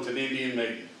in love with an Indian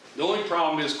maiden. The only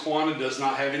problem is Quanah does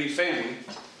not have any family,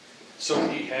 so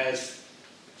he has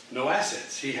no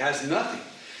assets. He has nothing.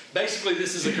 Basically,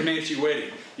 this is a Comanche wedding.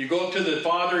 You go up to the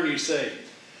father and you say,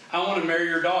 I want to marry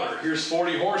your daughter. Here's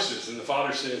 40 horses. And the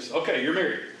father says, okay, you're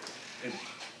married. And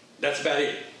that's about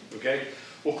it. Okay?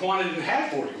 Well, Quanah didn't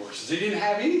have 40 horses. He didn't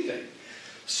have anything.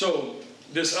 So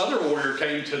this other warrior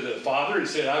came to the father and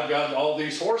said, I've got all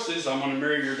these horses. I'm going to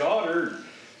marry your daughter.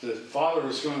 The father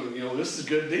was going to, you know, this is a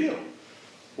good deal.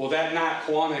 Well, that night,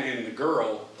 Quanah and the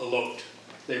girl eloped.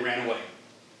 They ran away.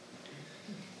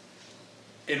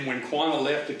 And when Quanah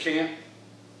left the camp,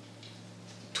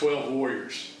 12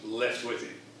 warriors left with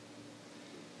him.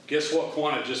 Guess what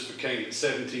Quanah just became at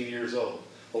 17 years old?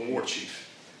 A war chief.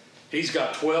 He's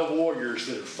got 12 warriors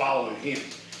that are following him.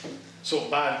 So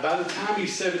by the time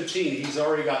he's 17, he's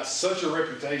already got such a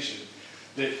reputation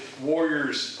that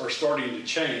warriors are starting to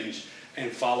change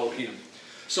and follow him.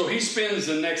 So he spends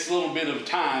the next little bit of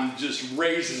time just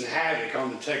raising havoc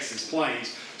on the Texas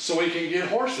plains so he can get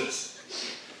horses.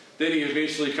 Then he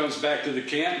eventually comes back to the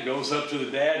camp, goes up to the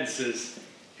dad and says,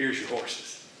 here's your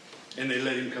horses. And they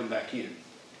let him come back in.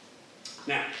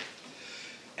 Now,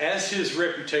 as his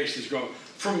reputation is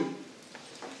growing,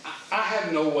 I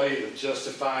have no way of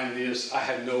justifying this. I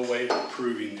have no way of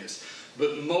proving this.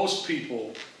 But most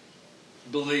people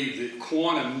believe that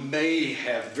Quanah may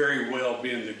have very well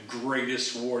been the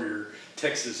greatest warrior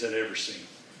Texas had ever seen.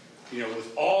 You know,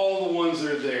 with all the ones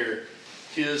that are there,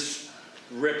 his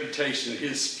reputation,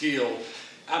 his skill.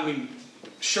 I mean,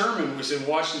 Sherman was in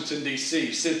Washington,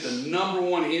 D.C., sent the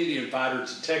 #1 Indian fighter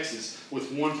to Texas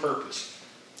with one purpose: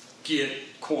 get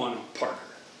Quanah Parker.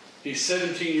 He's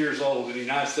 17 years old, and the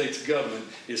United States government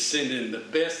is sending the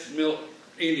best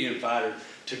Indian fighter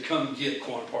to come get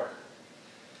Quanah Parker.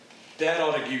 That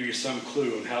ought to give you some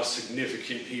clue on how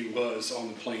significant he was on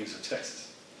the plains of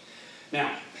Texas.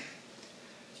 Now,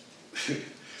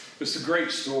 it's a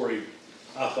great story,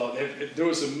 I thought. There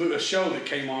was a show that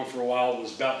came on for a while. It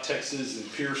was about Texas,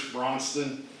 and Pierce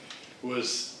Brosnan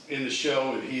was in the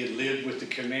show, and he had lived with the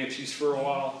Comanches for a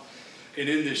while. And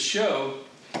in this show,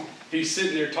 he's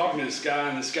sitting there talking to this guy,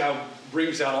 and this guy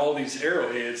brings out all these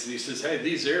arrowheads, and he says, hey,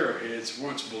 these arrowheads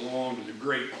once belonged to the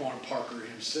great Quanah Parker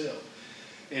himself.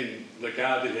 And the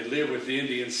guy that had lived with the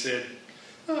Indians said,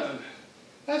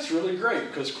 that's really great,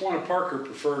 because Quanah Parker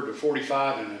preferred a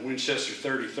 .45 and a Winchester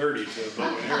 30-30 to a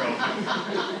bow and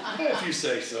arrow. If you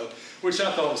say so. Which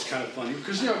I thought was kind of funny,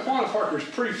 because, you know, Quanah Parker's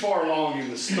pretty far along in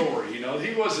the story. You know,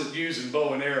 he wasn't using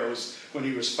bow and arrows when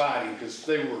he was fighting, because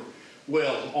they were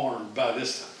well armed by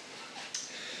this time.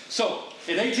 So,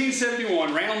 in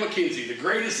 1871, Randall Mackenzie, the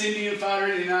greatest Indian fighter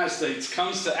in the United States,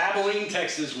 comes to Abilene,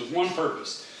 Texas with one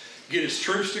purpose: get his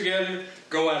troops together,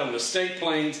 go out on the state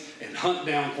plains, and hunt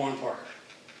down Quanah Parker.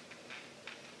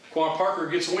 Quanah Parker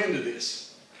gets wind of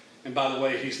this. And by the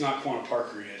way, he's not Quanah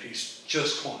Parker yet. He's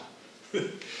just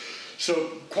Quanah.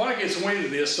 So Quanah gets wind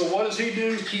of this. So what does he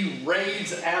do? He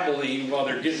raids Abilene while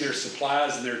they're getting their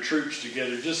supplies and their troops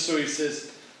together, just so he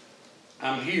says,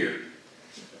 I'm here.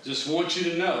 Just want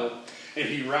you to know. And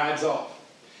he rides off.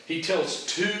 He tells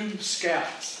 2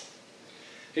 scouts.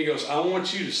 He goes, I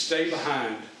want you to stay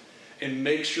behind and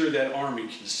make sure that army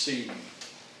can see you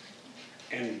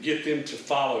and get them to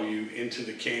follow you into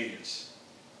the canyons.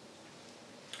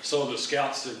 So the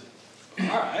scouts said,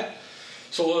 all right.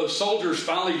 So the soldiers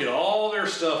finally get all their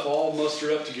stuff all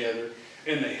mustered up together,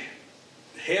 and they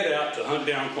head out to hunt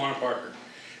down Quanah Parker.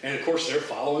 And of course, they're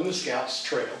following the scouts'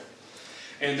 trail.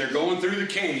 And they're going through the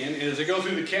canyon, and as they go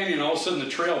through the canyon, all of a sudden the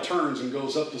trail turns and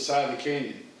goes up the side of the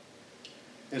canyon.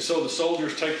 And so the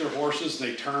soldiers take their horses,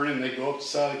 they turn and they go up the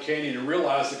side of the canyon and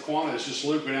realize that Quanah is just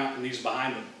looping out and he's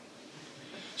behind them.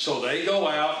 So they go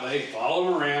out, they follow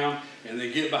him around, and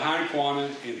they get behind Quanah,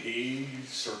 and he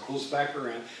circles back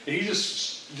around. And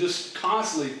he's just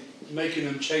constantly making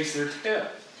them chase their tail.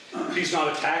 He's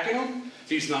not attacking them.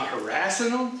 He's not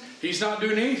harassing them. He's not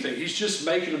doing anything. He's just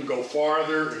making them go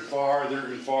farther and farther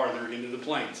and farther into the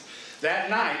plains. That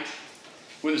night,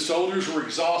 when the soldiers were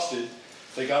exhausted,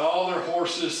 they got all their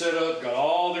horses set up, got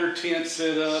all their tents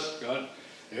set up,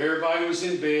 everybody was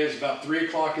in bed. It's about 3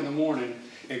 o'clock in the morning,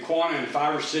 and Quanah and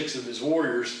 5 or 6 of his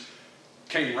warriors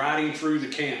came riding through the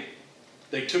camp.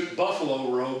 They took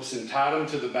buffalo robes and tied them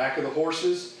to the back of the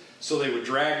horses so they would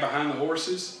drag behind the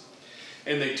horses.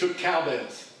 And they took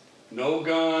cowbells. No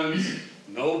guns,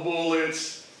 no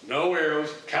bullets, no arrows,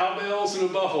 cowbells and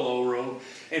a buffalo robe,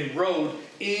 and rode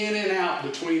in and out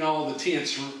between all the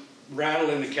tents,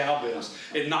 rattling the cowbells.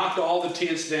 It knocked all the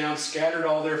tents down, scattered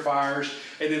all their fires,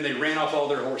 and then they ran off all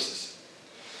their horses.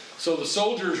 So the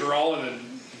soldiers are all in a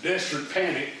desperate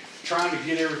panic, trying to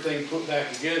get everything put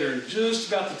back together, and just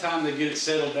about the time they get it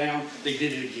settled down, they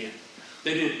did it again.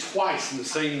 They did it twice in the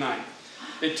same night.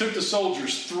 It took the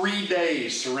soldiers 3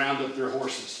 days to round up their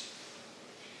horses.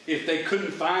 If they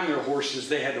couldn't find their horses,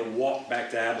 they had to walk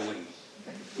back to Abilene.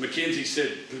 Mackenzie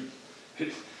said,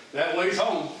 that way's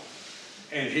home.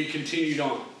 And he continued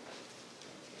on.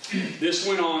 This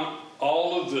went on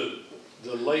all of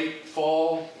the late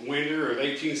fall, winter of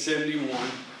 1871,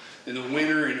 and the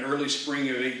winter and early spring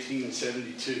of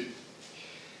 1872.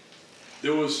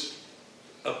 There was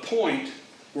a point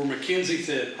where Mackenzie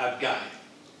said, I've got it.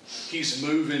 He's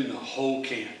moving the whole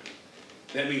camp.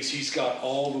 That means he's got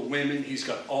all the women, he's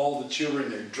got all the children,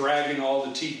 they're dragging all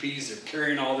the teepees, they're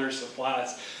carrying all their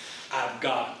supplies. I've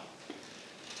got them.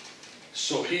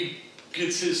 So he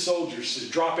gets his soldiers to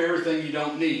drop everything you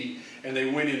don't need, and they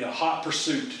went into hot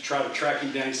pursuit to try to track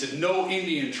him down. He said, no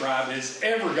Indian tribe has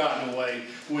ever gotten away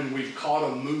when we've caught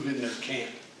them moving their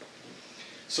camp.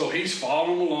 So he's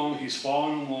following them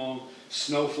along,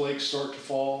 snowflakes start to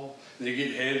fall, they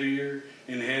get heavier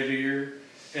and heavier,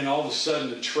 and all of a sudden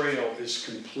the trail is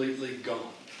completely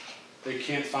gone. They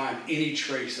can't find any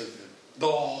trace of them. The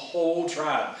whole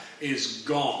tribe is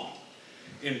gone.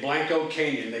 In Blanco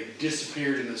Canyon, they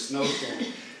disappeared in the snowstorm.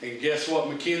 And guess what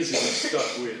Mackenzie was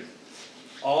stuck with?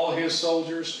 All his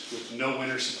soldiers with no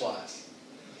winter supplies.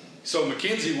 So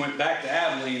Mackenzie went back to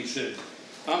Abilene and said,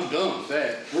 I'm done with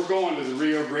that. We're going to the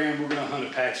Rio Grande. We're going to hunt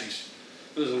Apaches.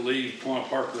 Let's leave Quanah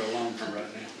Parker alone for right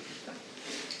now.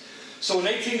 So in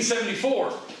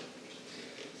 1874,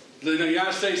 the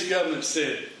United States government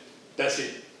said, that's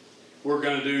it. We're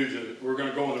going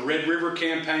to go on the Red River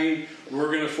campaign. We're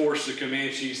going to force the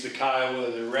Comanches, the Kiowa,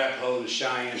 the Arapaho, the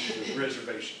Cheyenne to the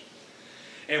reservation.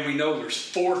 And we know there's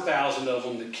 4,000 of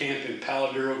them that camp in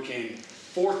Paladero Canyon.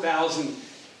 4,000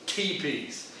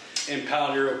 teepees in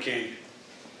Paladero Canyon.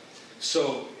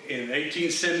 So in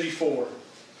 1874,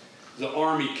 the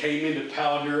Army came into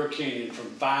Paladero Canyon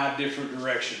from 5 different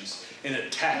directions and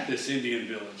attacked this Indian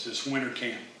village, this winter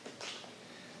camp.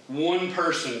 1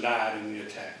 person died in the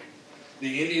attack.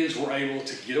 The Indians were able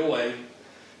to get away,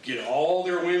 get all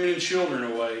their women and children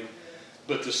away,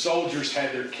 but the soldiers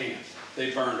had their camp.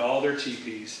 They burned all their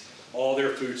teepees, all their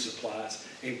food supplies,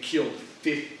 and killed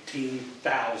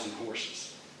 15,000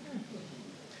 horses.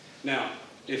 Now,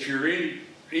 if you're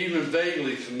even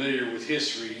vaguely familiar with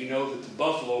history, you know that the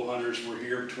buffalo hunters were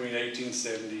here between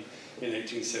 1870 and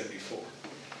 1874.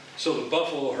 So the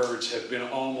buffalo herds have been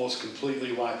almost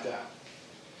completely wiped out.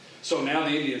 So now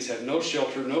the Indians have no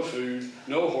shelter, no food,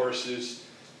 no horses,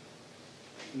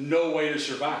 no way to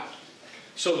survive.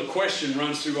 So the question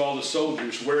runs through all the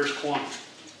soldiers, where's Quanah?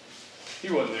 He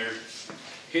wasn't there.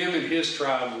 Him and his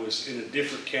tribe was in a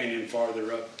different canyon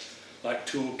farther up, like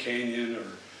Tool Canyon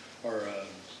or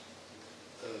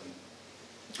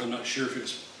I'm not sure if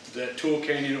it's that Tool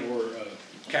Canyon or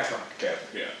Caprock.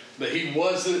 Yeah. But he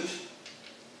wasn't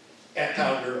at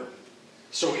Paladero.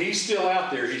 So he's still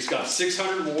out there. He's got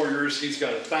 600 warriors. He's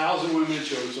got 1,000 women and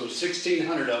children, so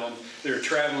 1,600 of them that are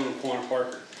traveling with Quanah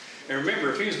Parker. And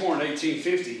remember, if he was born in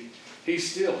 1850,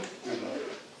 he's still,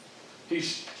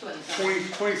 he's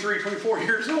 23, 24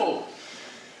 years old.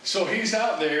 So he's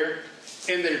out there,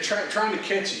 and they're trying to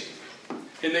catch him.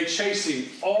 And they chased him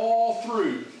all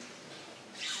through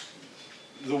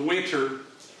the winter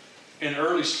and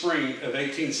early spring of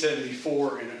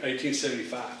 1874 and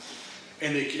 1875.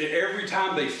 And every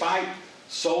time they fight,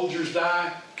 soldiers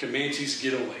die, Comanches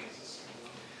get away.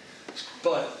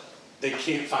 But they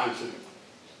can't find food.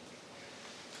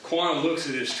 Quanah looks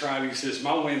at his tribe, he says,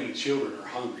 my women and children are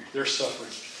hungry. They're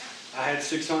suffering. I had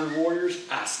 600 warriors.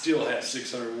 I still have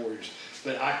 600 warriors.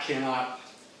 But I cannot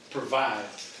provide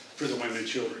for the women and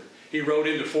children. He rode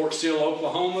into Fort Sill,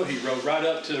 Oklahoma. He rode right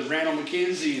up to Randall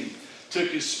Mackenzie and took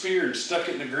his spear and stuck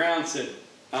it in the ground and said,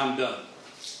 I'm done.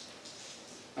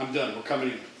 I'm done. We're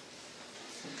coming in.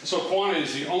 So Quanah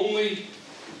is the only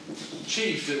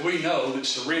chief that we know that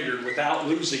surrendered without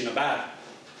losing a battle.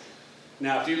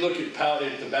 Now, if you look at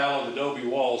the Battle of the Adobe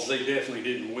Walls, they definitely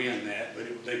didn't win that, but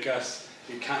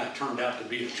it kind of turned out to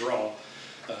be a draw.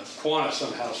 Quanah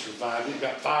somehow survived. He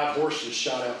got 5 horses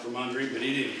shot out from under him, but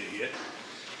he didn't get hit.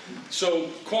 So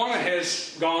Quanah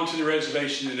has gone to the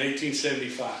reservation in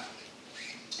 1875.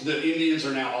 The Indians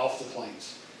are now off the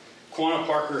plains. Quanah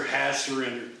Parker has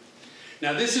surrendered.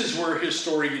 Now this is where his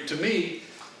story, to me,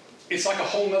 it's like a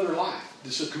whole other life.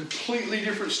 This is a completely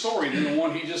different story than the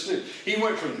one he just did. He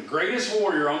went from the greatest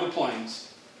warrior on the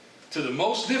plains to the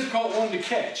most difficult one to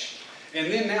catch.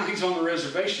 And then now he's on the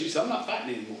reservation. He said, I'm not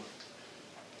fighting anymore.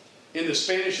 In the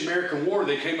Spanish-American War,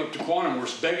 they came up to Quanah and were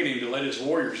begging him to let his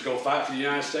warriors go fight for the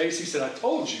United States. He said, I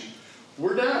told you,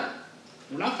 we're done.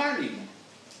 We're not fighting anymore.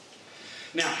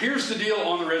 Now, here's the deal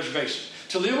on the reservation.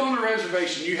 To live on the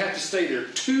reservation, you have to stay there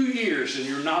 2 years, and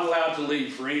you're not allowed to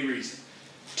leave for any reason.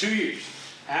 2 years.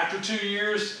 After 2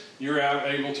 years, you're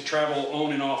able to travel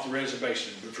on and off the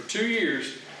reservation. But for 2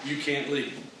 years, you can't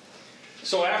leave.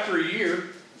 So after a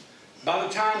year, by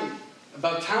the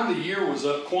time the year was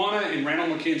up, Quanah and Randall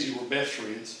Mackenzie were best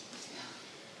friends.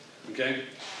 Okay?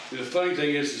 And the funny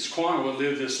thing is Quanah would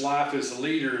live this life as a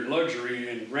leader in luxury,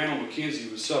 and Randall Mackenzie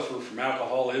would suffer from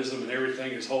alcoholism and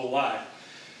everything his whole life.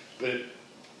 But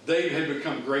they had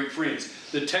become great friends.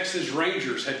 The Texas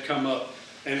Rangers had come up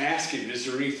and asked him, is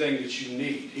there anything that you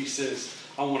need? He says,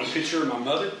 I want a picture of my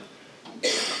mother.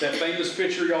 That famous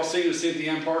picture y'all seen of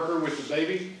Cynthia Ann Parker with the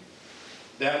baby?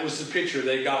 That was the picture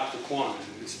they got for Quanah.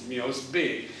 It's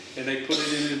big. And they put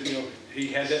it in, he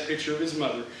had that picture of his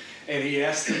mother. And he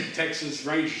asked the Texas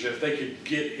Rangers if they could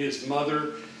get his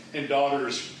mother and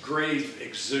daughter's grave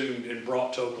exhumed and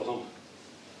brought to Oklahoma.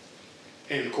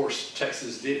 And of course,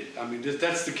 Texas did it. I mean,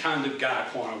 that's the kind of guy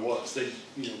Quanah was.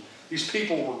 These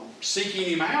people were seeking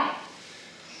him out.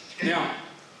 Now,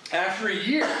 after a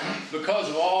year, because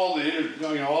of all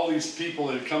these people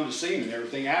that had come to see him and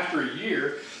everything, after a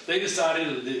year, they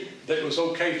decided that it was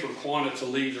okay for Quanah to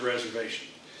leave the reservation.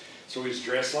 So he's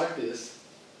dressed like this.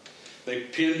 They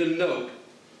pinned a note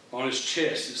on his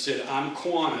chest that said, I'm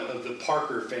Quanah of the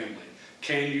Parker family.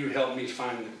 Can you help me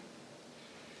find them?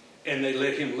 And they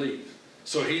let him leave.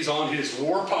 So he's on his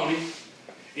war pony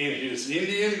in his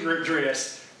Indian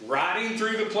dress, riding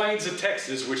through the plains of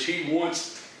Texas, which he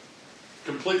once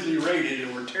completely raided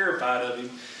and were terrified of him,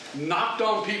 knocked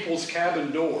on people's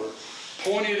cabin door,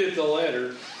 pointed at the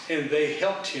letter, and they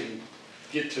helped him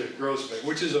get to Groesbeck,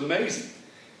 which is amazing.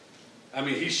 I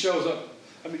mean, he shows up.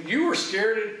 I mean, you were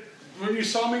scared when you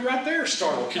saw me right there,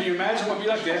 startled. Can you imagine what it'd be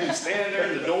like to have him standing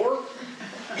there in the door?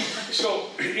 So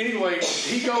anyway,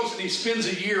 he goes and he spends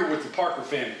a year with the Parker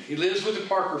family. He lives with the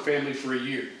Parker family for a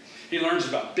year. He learns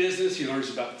about business, he learns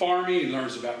about farming, he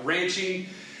learns about ranching.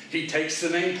 He takes the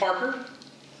name Parker.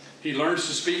 He learns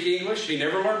to speak English. He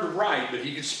never learned to write, but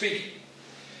he could speak.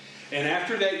 And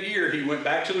after that year, he went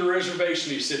back to the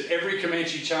reservation. He said, every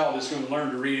Comanche child is going to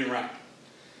learn to read and write.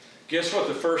 Guess what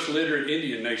the first literate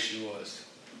Indian nation was?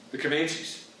 The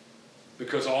Comanches.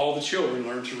 Because all the children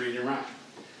learned to read and write.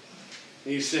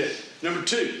 And he said, number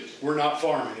 2, we're not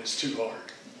farming. It's too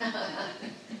hard.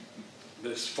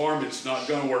 This farming's not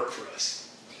going to work for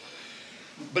us.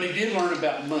 But he did learn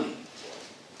about money.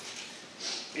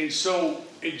 And so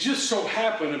it just so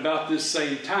happened about this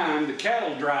same time, the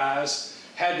cattle drives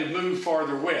had to move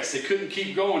farther west. They couldn't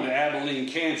keep going to Abilene,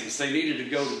 Kansas. They needed to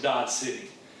go to Dodge City.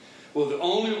 Well, the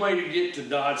only way to get to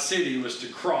Dodge City was to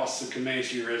cross the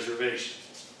Comanche reservation.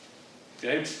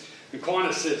 Okay? And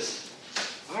Quanah says,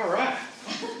 all right,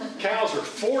 cows are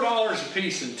 $4 a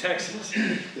piece in Texas.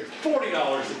 They're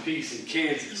 $40 a piece in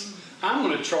Kansas. I'm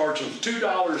going to charge them $2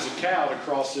 a cow to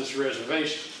cross this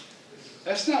reservation.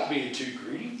 That's not being too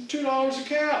greedy. $2 a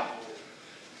cow.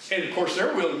 And of course,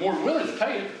 they're more willing to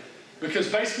pay it,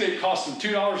 because basically it cost them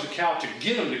 $2 a cow to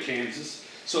get them to Kansas.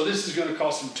 So this is going to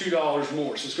cost them $2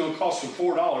 more. So it's going to cost them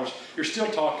 $4. You're still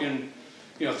talking,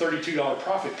 $32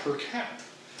 profit per cow.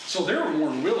 So they were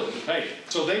more willing to pay it.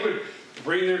 So they would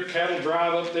bring their cattle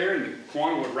drive up there, and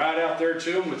Quanah would ride out there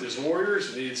to them with his warriors,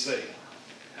 and he'd say,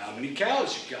 "How many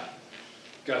cows you got?"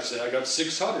 The guy said, "I got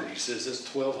 600. He says, "That's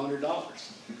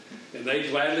 $1,200. And they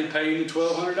gladly paid him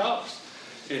 $1,200.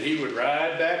 And he would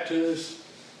ride back to his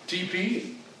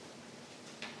TP.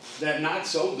 That night,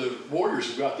 so the warriors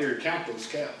would go out there and count those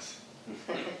cows.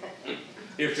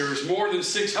 If there was more than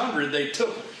 600, they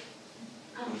took them.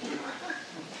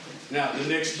 Now, the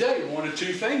next day, one of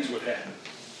two things would happen.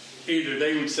 Either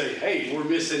they would say, "Hey, we're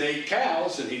missing 8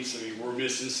 cows," and he'd say, "We're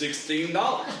missing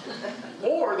 $16.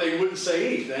 Or they wouldn't say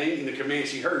anything, and the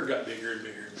Commanche herd got bigger and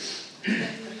bigger and bigger.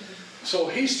 So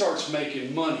he starts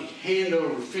making money, hand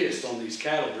over fist, on these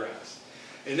cattle drives.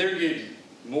 And they're getting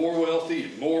more wealthy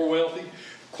and more wealthy.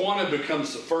 Quanah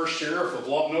becomes the first sheriff of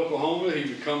Lawton, Oklahoma. He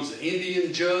becomes the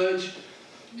Indian judge.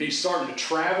 He's starting to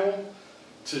travel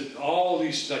to all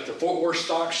these, like the Fort Worth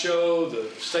Stock Show, the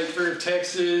State Fair of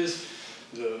Texas,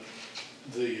 the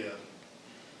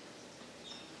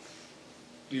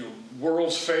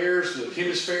world's fairs, the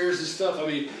hemispheres and stuff. I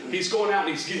mean, he's going out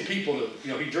and he's getting people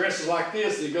to, he dresses like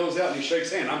this and he goes out and he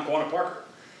shakes hands. "I'm Quanah Parker,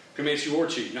 Commanche War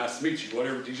Chief. Nice to meet you,"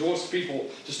 whatever. He wants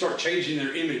people to start changing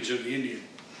their image of the Indian.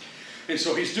 And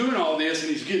so he's doing all this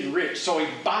and he's getting rich. So he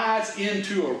buys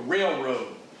into a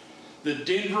railroad. The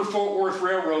Denver-Fort Worth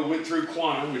Railroad went through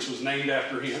Quanah, which was named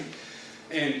after him.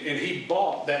 And he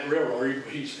bought that railroad.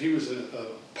 He was a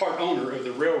part owner of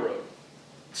the railroad.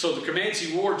 So the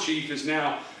Comanche War Chief is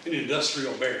now an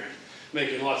industrial baron,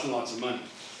 making lots and lots of money.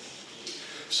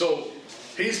 So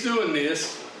he's doing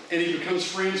this, and he becomes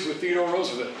friends with Theodore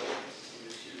Roosevelt.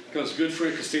 Becomes a good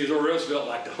friend because Theodore Roosevelt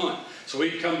liked to hunt. So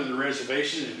he'd come to the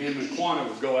reservation, and him and Quanah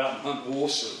would go out and hunt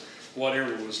wolves or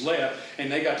whatever was left,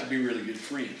 and they got to be really good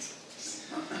friends.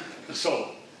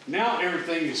 So now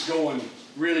everything is going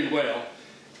really well,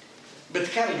 but the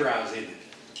cattle drives ended.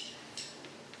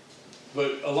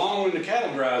 But along with the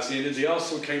cattle drives ended, they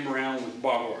also came around with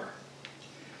barbed wire.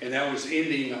 And that was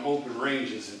ending the open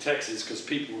ranges in Texas because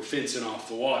people were fencing off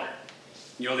the water.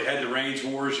 They had the range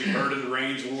wars. You've heard of the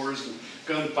range wars and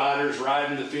gunfighters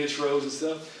riding the fence rows and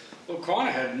stuff. Well,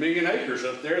 Quanah had 1 million acres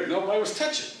up there that nobody was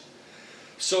touching.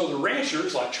 So the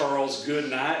ranchers like Charles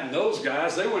Goodnight and those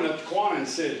guys, they went up to Quanah and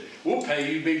said, "We'll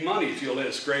pay you big money if you'll let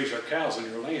us graze our cows on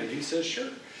your land." He says,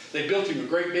 "Sure." They built him a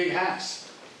great big house.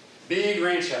 Big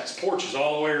ranch house, porches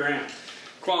all the way around.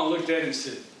 Quanah looked at it and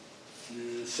said,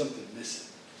 "There's something missing."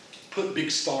 Put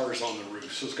big stars on the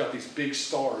roof. So it's got these big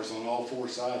stars on all 4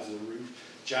 sides of the roof.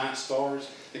 Giant stars.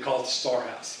 They call it the Star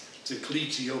House. It's in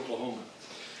Cleechee, Oklahoma.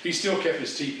 He still kept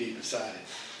his teepee beside it.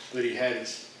 But he had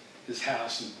his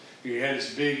house. And he had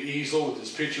this big easel with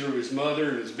his picture of his mother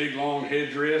and his big long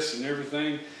headdress and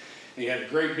everything. And he had a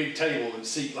great big table that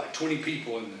seat like 20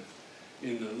 people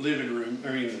in the living room,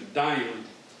 the dining room.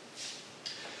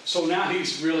 So now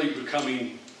he's really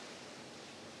becoming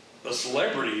a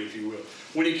celebrity, if you will.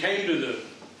 When he came to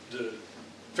the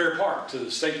Fair Park, to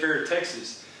the State Fair of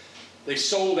Texas, they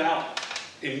sold out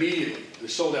immediately. They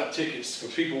sold out tickets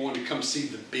because people wanted to come see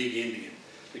the big Indian.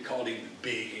 They called him the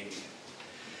big Indian.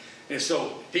 And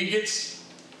so he gets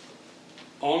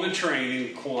on the train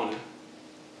in Quanah,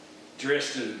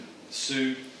 dressed in a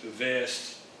suit, a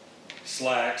vest,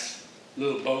 slacks,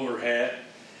 little bowler hat.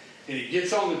 And he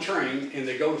gets on the train, and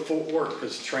they go to Fort Worth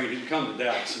because the train didn't come to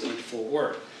Dallas. It went to Fort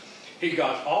Worth. He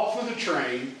got off of the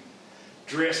train,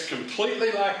 dressed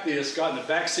completely like this, got in the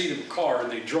back seat of a car,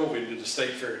 and they drove him to the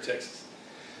State Fair of Texas.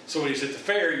 So when he's at the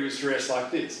fair, he was dressed like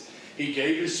this. He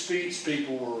gave his speech.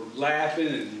 People were laughing,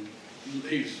 and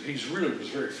he really was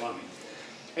very funny.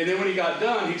 And then when he got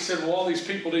done, he said, "Well, all these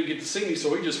people didn't get to see me,"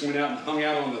 so he just went out and hung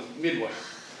out on the midway.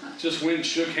 Just went and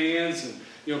shook hands, and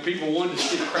people wanted to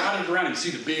sit crowded around and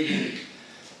see the big Indian.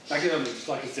 Like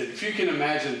I said, if you can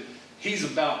imagine,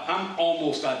 I'm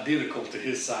almost identical to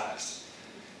his size.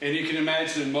 And you can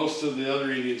imagine most of the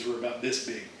other Indians were about this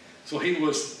big. So he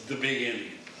was the big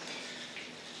Indian.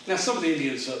 Now some of the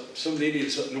Indians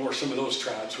up north, some of those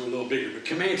tribes were a little bigger, but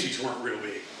Comanches weren't real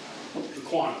big. The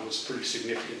Quanah was pretty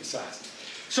significant in size.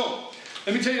 So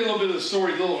let me tell you a little bit of the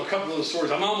story, a couple of the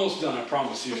stories. I'm almost done, I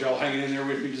promise you. If y'all hanging in there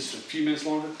with me just a few minutes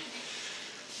longer.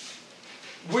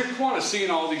 With Quanah seeing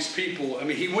all these people,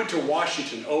 he went to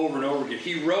Washington over and over again.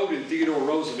 He rode in Theodore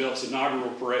Roosevelt's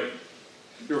inaugural parade.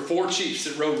 There were 4 chiefs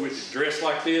that rode with him, dressed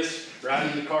like this,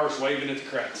 riding in the cars, waving at the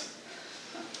crowds.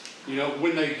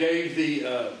 When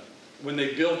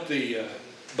they built the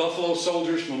Buffalo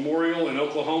Soldiers Memorial in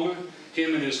Oklahoma,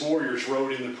 him and his warriors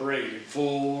rode in the parade in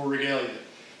full regalia,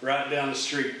 right down the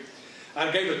street.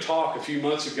 I gave a talk a few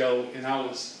months ago, and I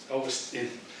was in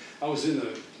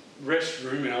the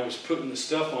restroom, and I was putting the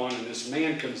stuff on, and this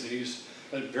man comes in.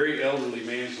 a very elderly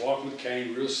man. He's walking with a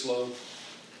cane, real slow.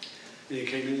 And he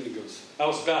came in and he goes, I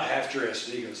was about half dressed.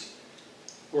 And he goes,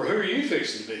 well, who are you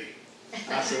fixing to be?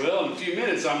 I said, well, in a few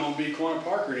minutes, I'm going to be Quanah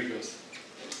Parker. And he goes,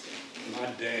 my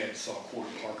dad saw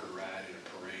Quanah Parker ride in a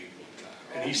parade one time.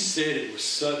 And he said it with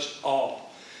such awe.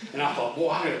 And I thought, boy,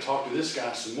 I got to talk to this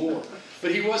guy some more.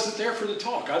 But he wasn't there for the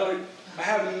talk. I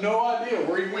have no idea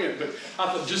where he went. But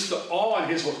I thought just the awe in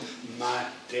his voice. My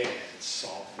dad saw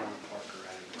Quanah Parker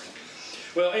ride in a parade.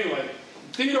 Well, anyway,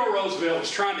 Theodore Roosevelt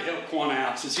was trying to help Quanah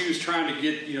out since he was trying to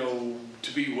get,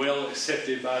 to be well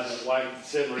accepted by the white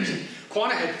settlers.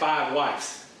 Quanah had 5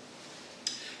 wives.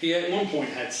 He at one point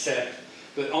had 7,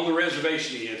 but on the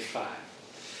reservation he had 5.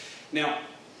 Now,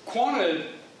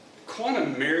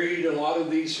 Quanah married a lot of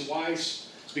these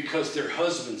wives because their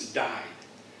husbands died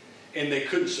and they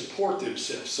couldn't support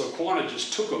themselves. So Quanah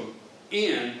just took them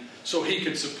in so he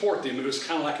could support them. It was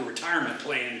kind of like a retirement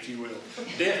plan, if you will,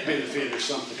 death benefit or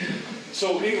something.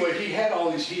 So anyway, he had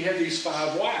these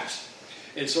 5 wives.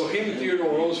 And so him and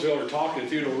Theodore Roosevelt are talking, and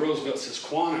Theodore Roosevelt says,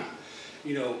 Quanah,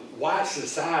 white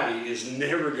society is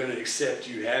never going to accept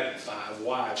you having 5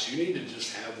 wives. You need to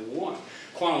just have 1.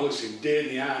 Quanah looks him dead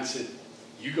in the eye and said,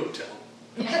 you go tell him.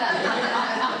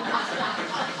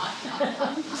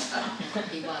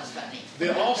 He was funny.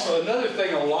 Then also, another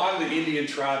thing a lot of the Indian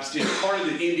tribes did, part of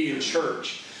the Indian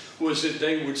church, was that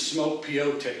they would smoke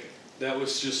peyote. That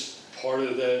was just part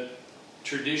of that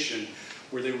tradition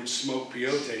where they would smoke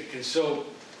peyote. And so,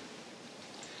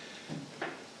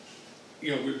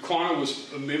 Quanah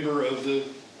was a member of the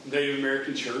Native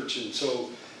American church, and so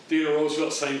Theodore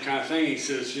Roosevelt, same kind of thing. He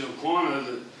says,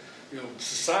 Quanah,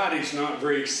 society's not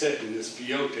very accepting this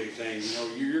peyote thing.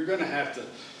 You're going to have to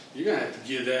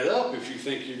give that up if you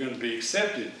think you're going to be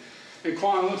accepted. And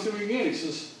Quanah looks at him again.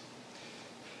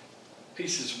 He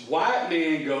says, white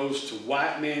man goes to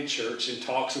white man church and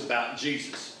talks about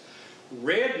Jesus.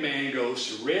 Red man goes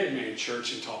to red man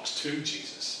church and talks to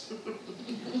Jesus.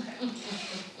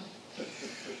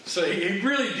 So he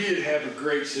really did have a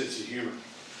great sense of humor.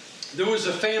 There was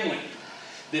a family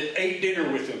that ate dinner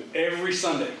with him every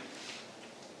Sunday.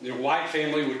 Their white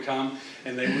family would come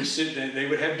and they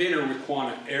would have dinner with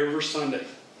Quanah every Sunday.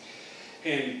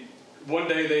 And one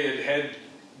day they had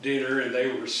dinner and they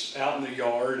were out in the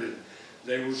yard and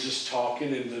they were just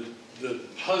talking, and the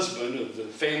husband of the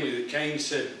family that came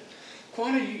said,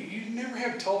 Quanah, you never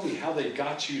have told me how they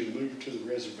got you to move to the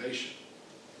reservation.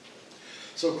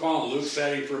 So Quanah looks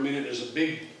at him for a minute. There's a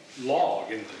big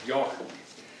log in the yard.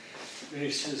 And he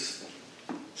says,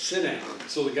 sit down.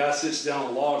 So the guy sits down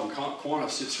on the log, and Quanah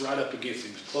sits right up against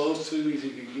him, as close to him as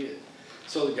he could get.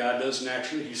 So the guy does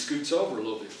naturally. He scoots over a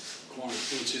little bit.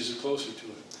 Quanah inches closer to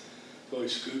him. So he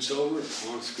scoots over, and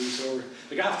Quanah scoots over.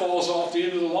 The guy falls off the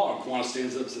end of the log. Quanah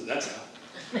stands up and says, that's how.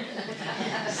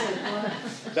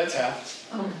 That's how.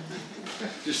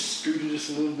 Just scooted just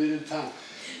a little bit at a time.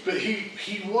 But he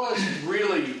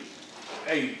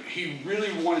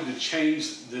really wanted to change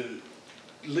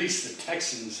at least the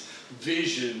Texans'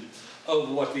 vision of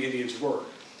what the Indians were.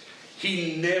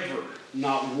 He never,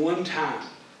 not one time,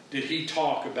 did he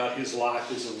talk about his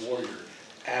life as a warrior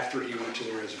after he went to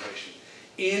the reservation.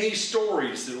 Any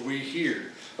stories that we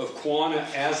hear of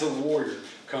Quanah as a warrior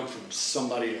come from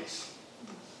somebody else.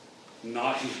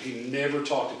 He never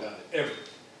talked about it, ever.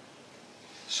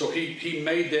 So he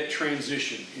made that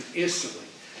transition instantly.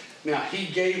 Now, he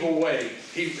gave away,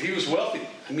 he was wealthy.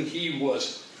 I mean, he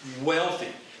was wealthy.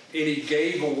 And he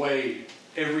gave away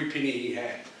every penny he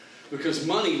had. Because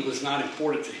money was not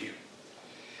important to him.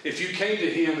 If you came to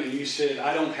him and you said,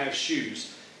 I don't have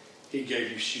shoes, he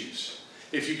gave you shoes.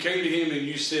 If you came to him and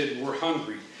you said, we're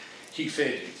hungry, he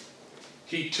fed you.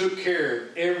 He took care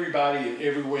of everybody in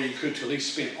every way he could till he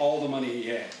spent all the money he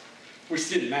had. Which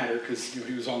didn't matter because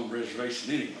he was on the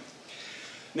reservation anyway.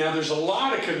 Now there's a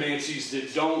lot of Comanches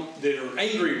that are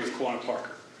angry with Quanah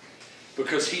Parker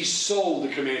because he sold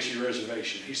the Comanche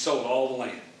reservation. He sold all the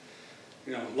land.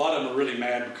 A lot of them are really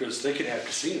mad because they could have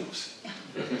casinos.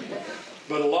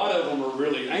 But a lot of them are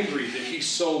really angry that he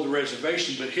sold the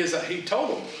reservation. But he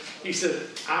told them, he said,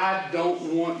 I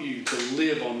don't want you to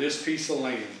live on this piece of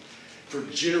land for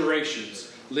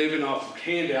generations, living off of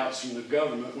handouts from the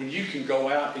government when you can go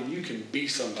out and you can be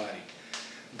somebody.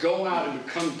 Go out and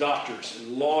become doctors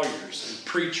and lawyers and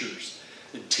preachers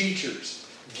and teachers.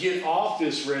 Get off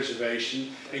this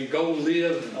reservation and go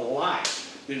live a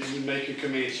life that would make a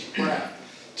Comanche proud.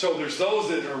 So there's those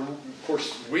that are, of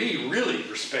course, we really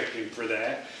respect him for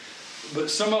that. But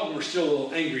some of them were still a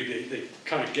little angry that they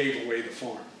kind of gave away the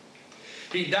farm.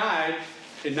 He died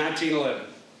in 1911.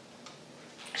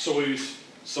 So he was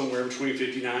somewhere between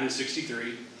 59 and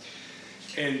 63.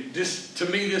 And this, to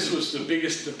me, this was the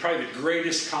biggest, probably the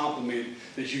greatest compliment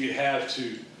that you could have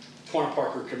to Quanah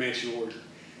Parker, Commanche warrior.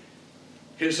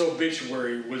 His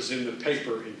obituary was in the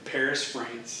paper in Paris,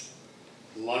 France,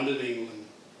 London, England,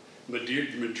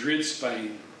 Madrid,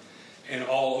 Spain, and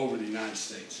all over the United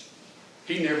States.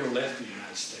 He never left the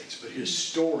United States, but his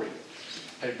story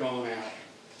had gone out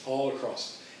all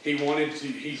across. He wanted to,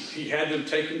 he had them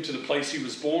take him to the place he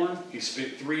was born. He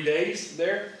spent 3 days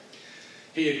there.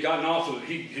 He had gotten off of,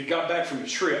 he got back from a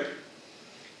trip.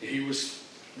 He was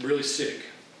really sick,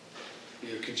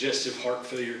 congestive heart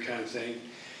failure kind of thing.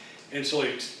 And so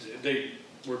they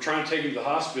were trying to take him to the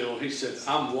hospital. He said,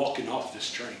 "I'm walking off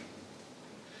this train."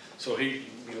 So he,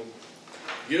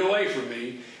 get away from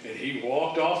me. And he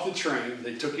walked off the train.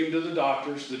 They took him to the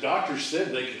doctors. The doctors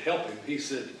said they could help him. He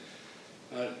said,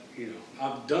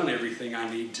 "I've done everything I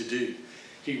need to do."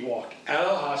 He walked out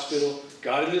of the hospital,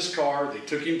 got in his car. They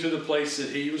took him to the place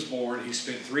that he was born. He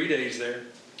spent 3 days there,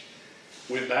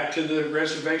 went back to the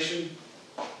reservation,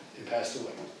 and passed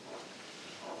away.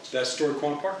 That's the story of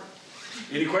Quanah Parker.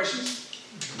 Any questions?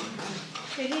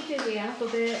 Did he do the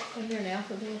alphabet? Was there an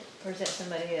alphabet? Or is that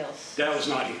somebody else? That was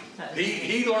not him.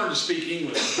 He learned to speak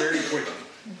English very quickly.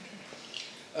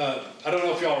 Okay. I don't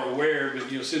know if y'all are aware, but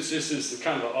since this is the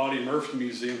kind of the Audie Murphy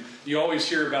Museum, you always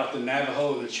hear about the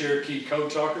Navajo, the Cherokee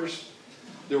code talkers.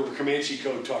 There were Comanche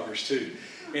code talkers too.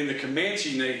 And the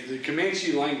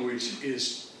Comanche language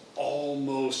is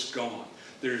almost gone.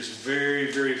 There's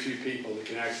very, very few people that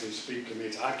can actually speak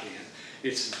Comanche. I can.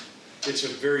 It's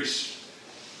a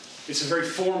very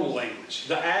formal language.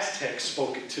 The Aztecs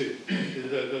spoke it too.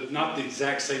 Not the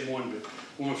exact same one, but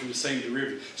one from the same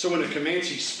derivative. So when the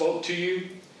Comanche spoke to you,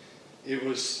 it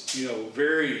was,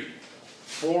 very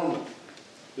formal.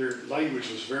 Their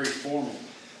language was very formal.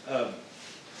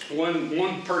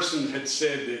 One person had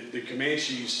said that the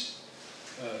Comanches,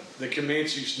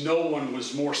 no one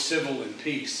was more civil in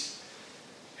peace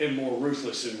and more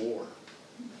ruthless in war.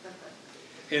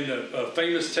 And a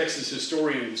famous Texas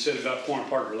historian said about Quanah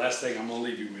Parker, last thing I'm going to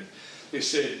leave you with, they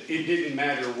said it didn't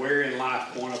matter where in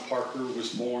life Quanah Parker was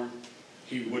born,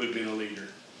 he would have been a leader,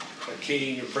 a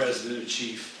king, a president, a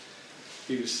chief.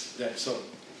 He was that. So,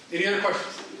 any other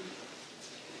questions?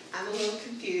 I'm a little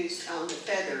confused on the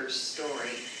feathers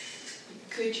story.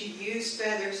 Could you use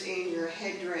feathers in your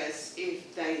headdress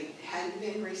if they hadn't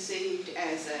been received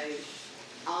as a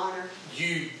honor?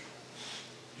 You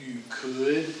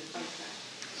could. Okay.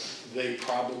 They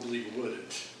probably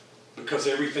wouldn't, because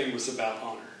everything was about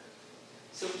honor.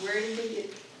 So where did they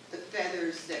get the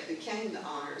feathers that became the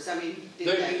honors? I mean, The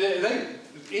Native Americans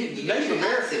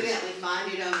accidentally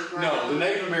find it on the ground? No, the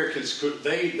Native Americans could.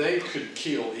 They could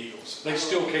kill eagles. They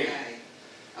still can.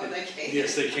 Oh, they can.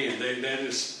 Yes, they can. That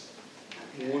is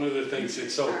one of the things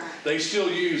that. So right. They still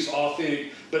use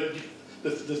authentic. But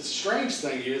the strange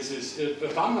thing is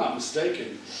if I'm not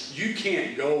mistaken, you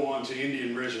can't go onto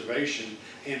Indian reservation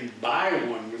and buy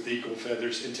one with eagle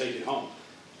feathers and take it home.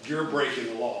 You're breaking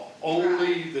the law.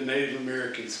 Only the Native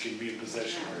Americans can be in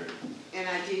possession of it. And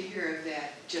I did hear of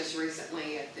that just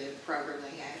recently at the program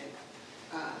they had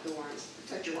at the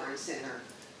Fletcher Warren Center.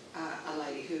 A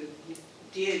lady who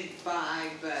did buy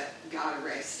but got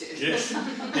arrested. Yes,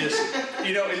 yes.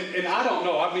 And I don't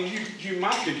know. I mean, you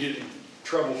might could get in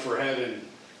trouble for having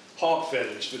hawk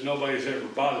feathers, but nobody's ever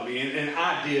bothered me. And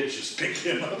I did just pick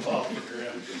them up off the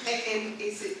ground. And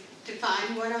is it, to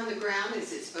find one on the ground,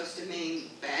 is it supposed to mean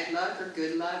bad luck or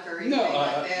good luck or anything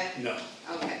like that? No.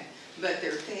 Okay. But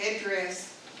their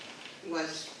headdress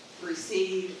was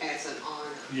received as an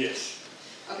honor. Yes.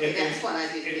 Okay, that's what I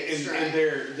didn't get straight. And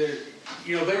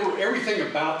they were, everything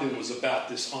about them was about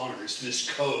this honor, this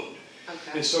code.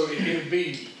 Okay. And so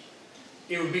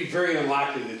it would be very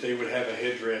unlikely that they would have a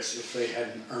headdress if they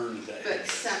hadn't earned that. But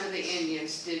some of the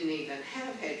Indians didn't even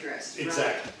have headdresses, right?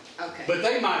 Exactly. Okay. But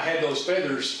they might have those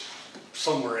feathers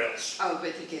somewhere else. Oh,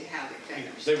 but they could have their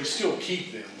feathers. They would still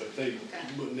keep them, but they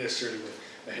wouldn't necessarily wear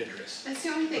a headdress. That's the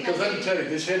only thing Because let me tell you,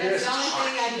 this headdress that's the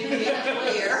only thing I didn't get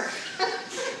clear.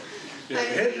 the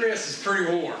headdress is pretty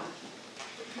warm.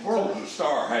 Where was the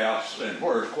Star House and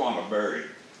where's Quanah buried?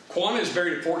 Quanah is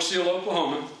buried in Fort Sill,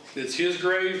 Oklahoma. It's his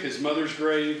grave, his mother's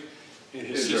grave, and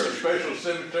his sister's Is there a special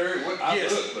cemetery?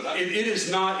 Yes, it is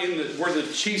not in where the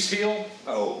Chief's Hill.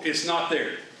 Oh. It's not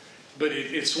there. But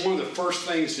it's one of the first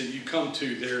things that you come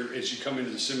to there as you come into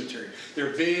the cemetery.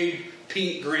 They're big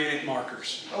pink granite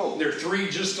markers. Oh. They're three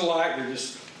just alike. They're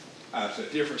just I see.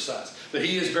 different size. But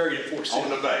he is buried at Fort Sill. On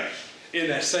the base. In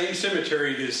that same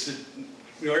cemetery,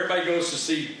 everybody goes to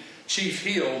see Chief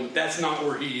Hill, but that's not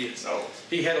where he is. Oh.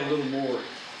 He had a little more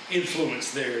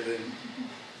influence there than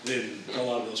a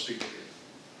lot of those people did.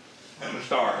 And the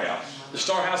Star House. The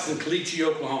Star House in Kalichi,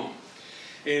 Oklahoma.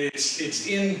 And it's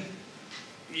in,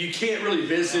 you can't really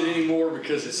visit anymore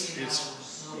because it's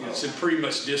in pretty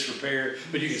much disrepair,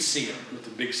 but you can see it with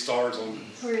the big stars on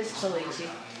it. Where is Kalichi?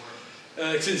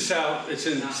 It's in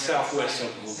southwest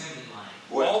Oklahoma.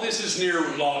 Well, All this is near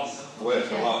Lawton.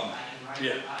 west of Lawton.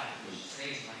 Yeah.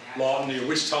 Lawton, near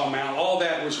Wichita Mountain, all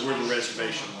that was where the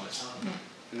reservation was,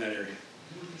 in that area.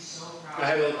 I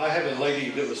had a lady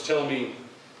that was telling me,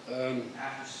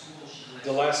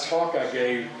 the last talk I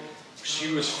gave,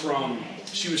 she was from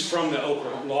the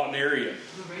Oklahoma Lawton area.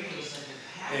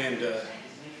 And,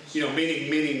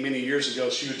 many years ago,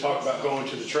 she would talk about going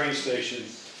to the train station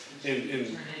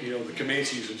and the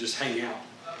Comanches would just hang out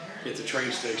at the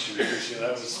train station because,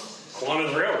 that was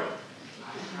Quanah's railroad.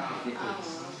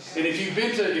 And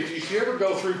if you ever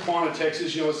go through Quanah,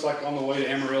 Texas, it's like on the way to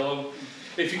Amarillo.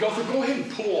 If you go ahead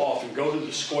and pull off and go to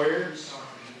the square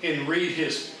and read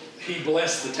he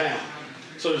blessed the town.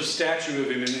 So there's a statue of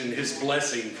him and his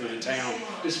blessing for the town.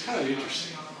 It's kind of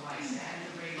interesting.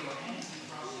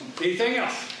 Anything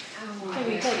else? Can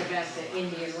we talk about the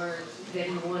Indian word that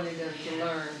he wanted them to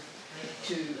learn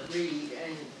to read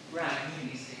and write?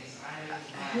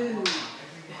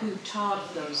 Who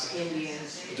taught those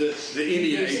Indians? The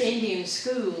Indian. There's Indian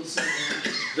schools.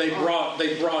 They brought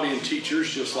in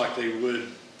teachers just like they would,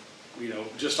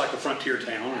 just like a frontier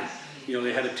town. And,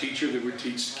 they had a teacher that would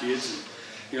teach the kids.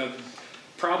 And,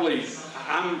 probably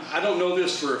I don't know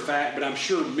this for a fact, but I'm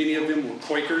sure many of them were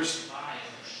Quakers.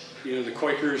 The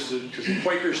Quakers, because the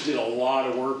Quakers did a lot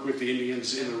of work with the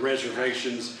Indians in the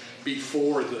reservations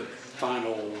before the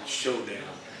final showdown.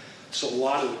 So a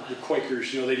lot of the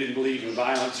Quakers, they didn't believe in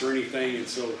violence or anything, and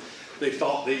so they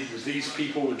thought these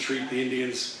people would treat the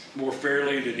Indians more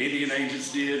fairly than Indian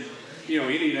agents did.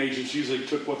 Indian agents usually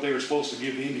took what they were supposed to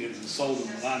give the Indians and sold them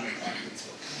the line.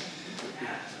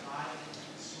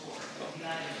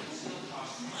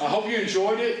 So, I hope you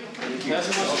enjoyed it. That's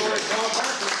my story, Quanah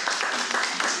Parker.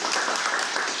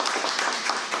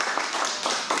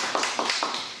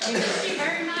 Thank you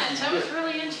very much. That was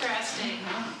really interesting.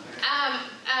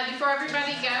 Before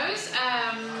everybody goes,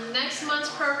 next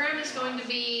month's program is going to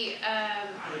be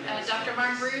Dr.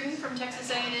 Mark Rudin from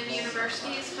Texas A&M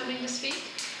University is coming to speak.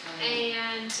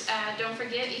 And don't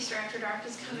forget, Easter After Dark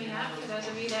is coming up. For those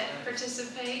of you that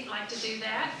participate, like to do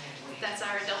that. That's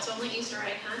our adults only Easter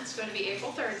egg hunt. It's going to be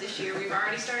April 3rd this year. We've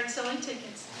already started selling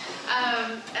tickets.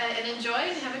 And enjoy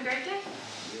and have a great day.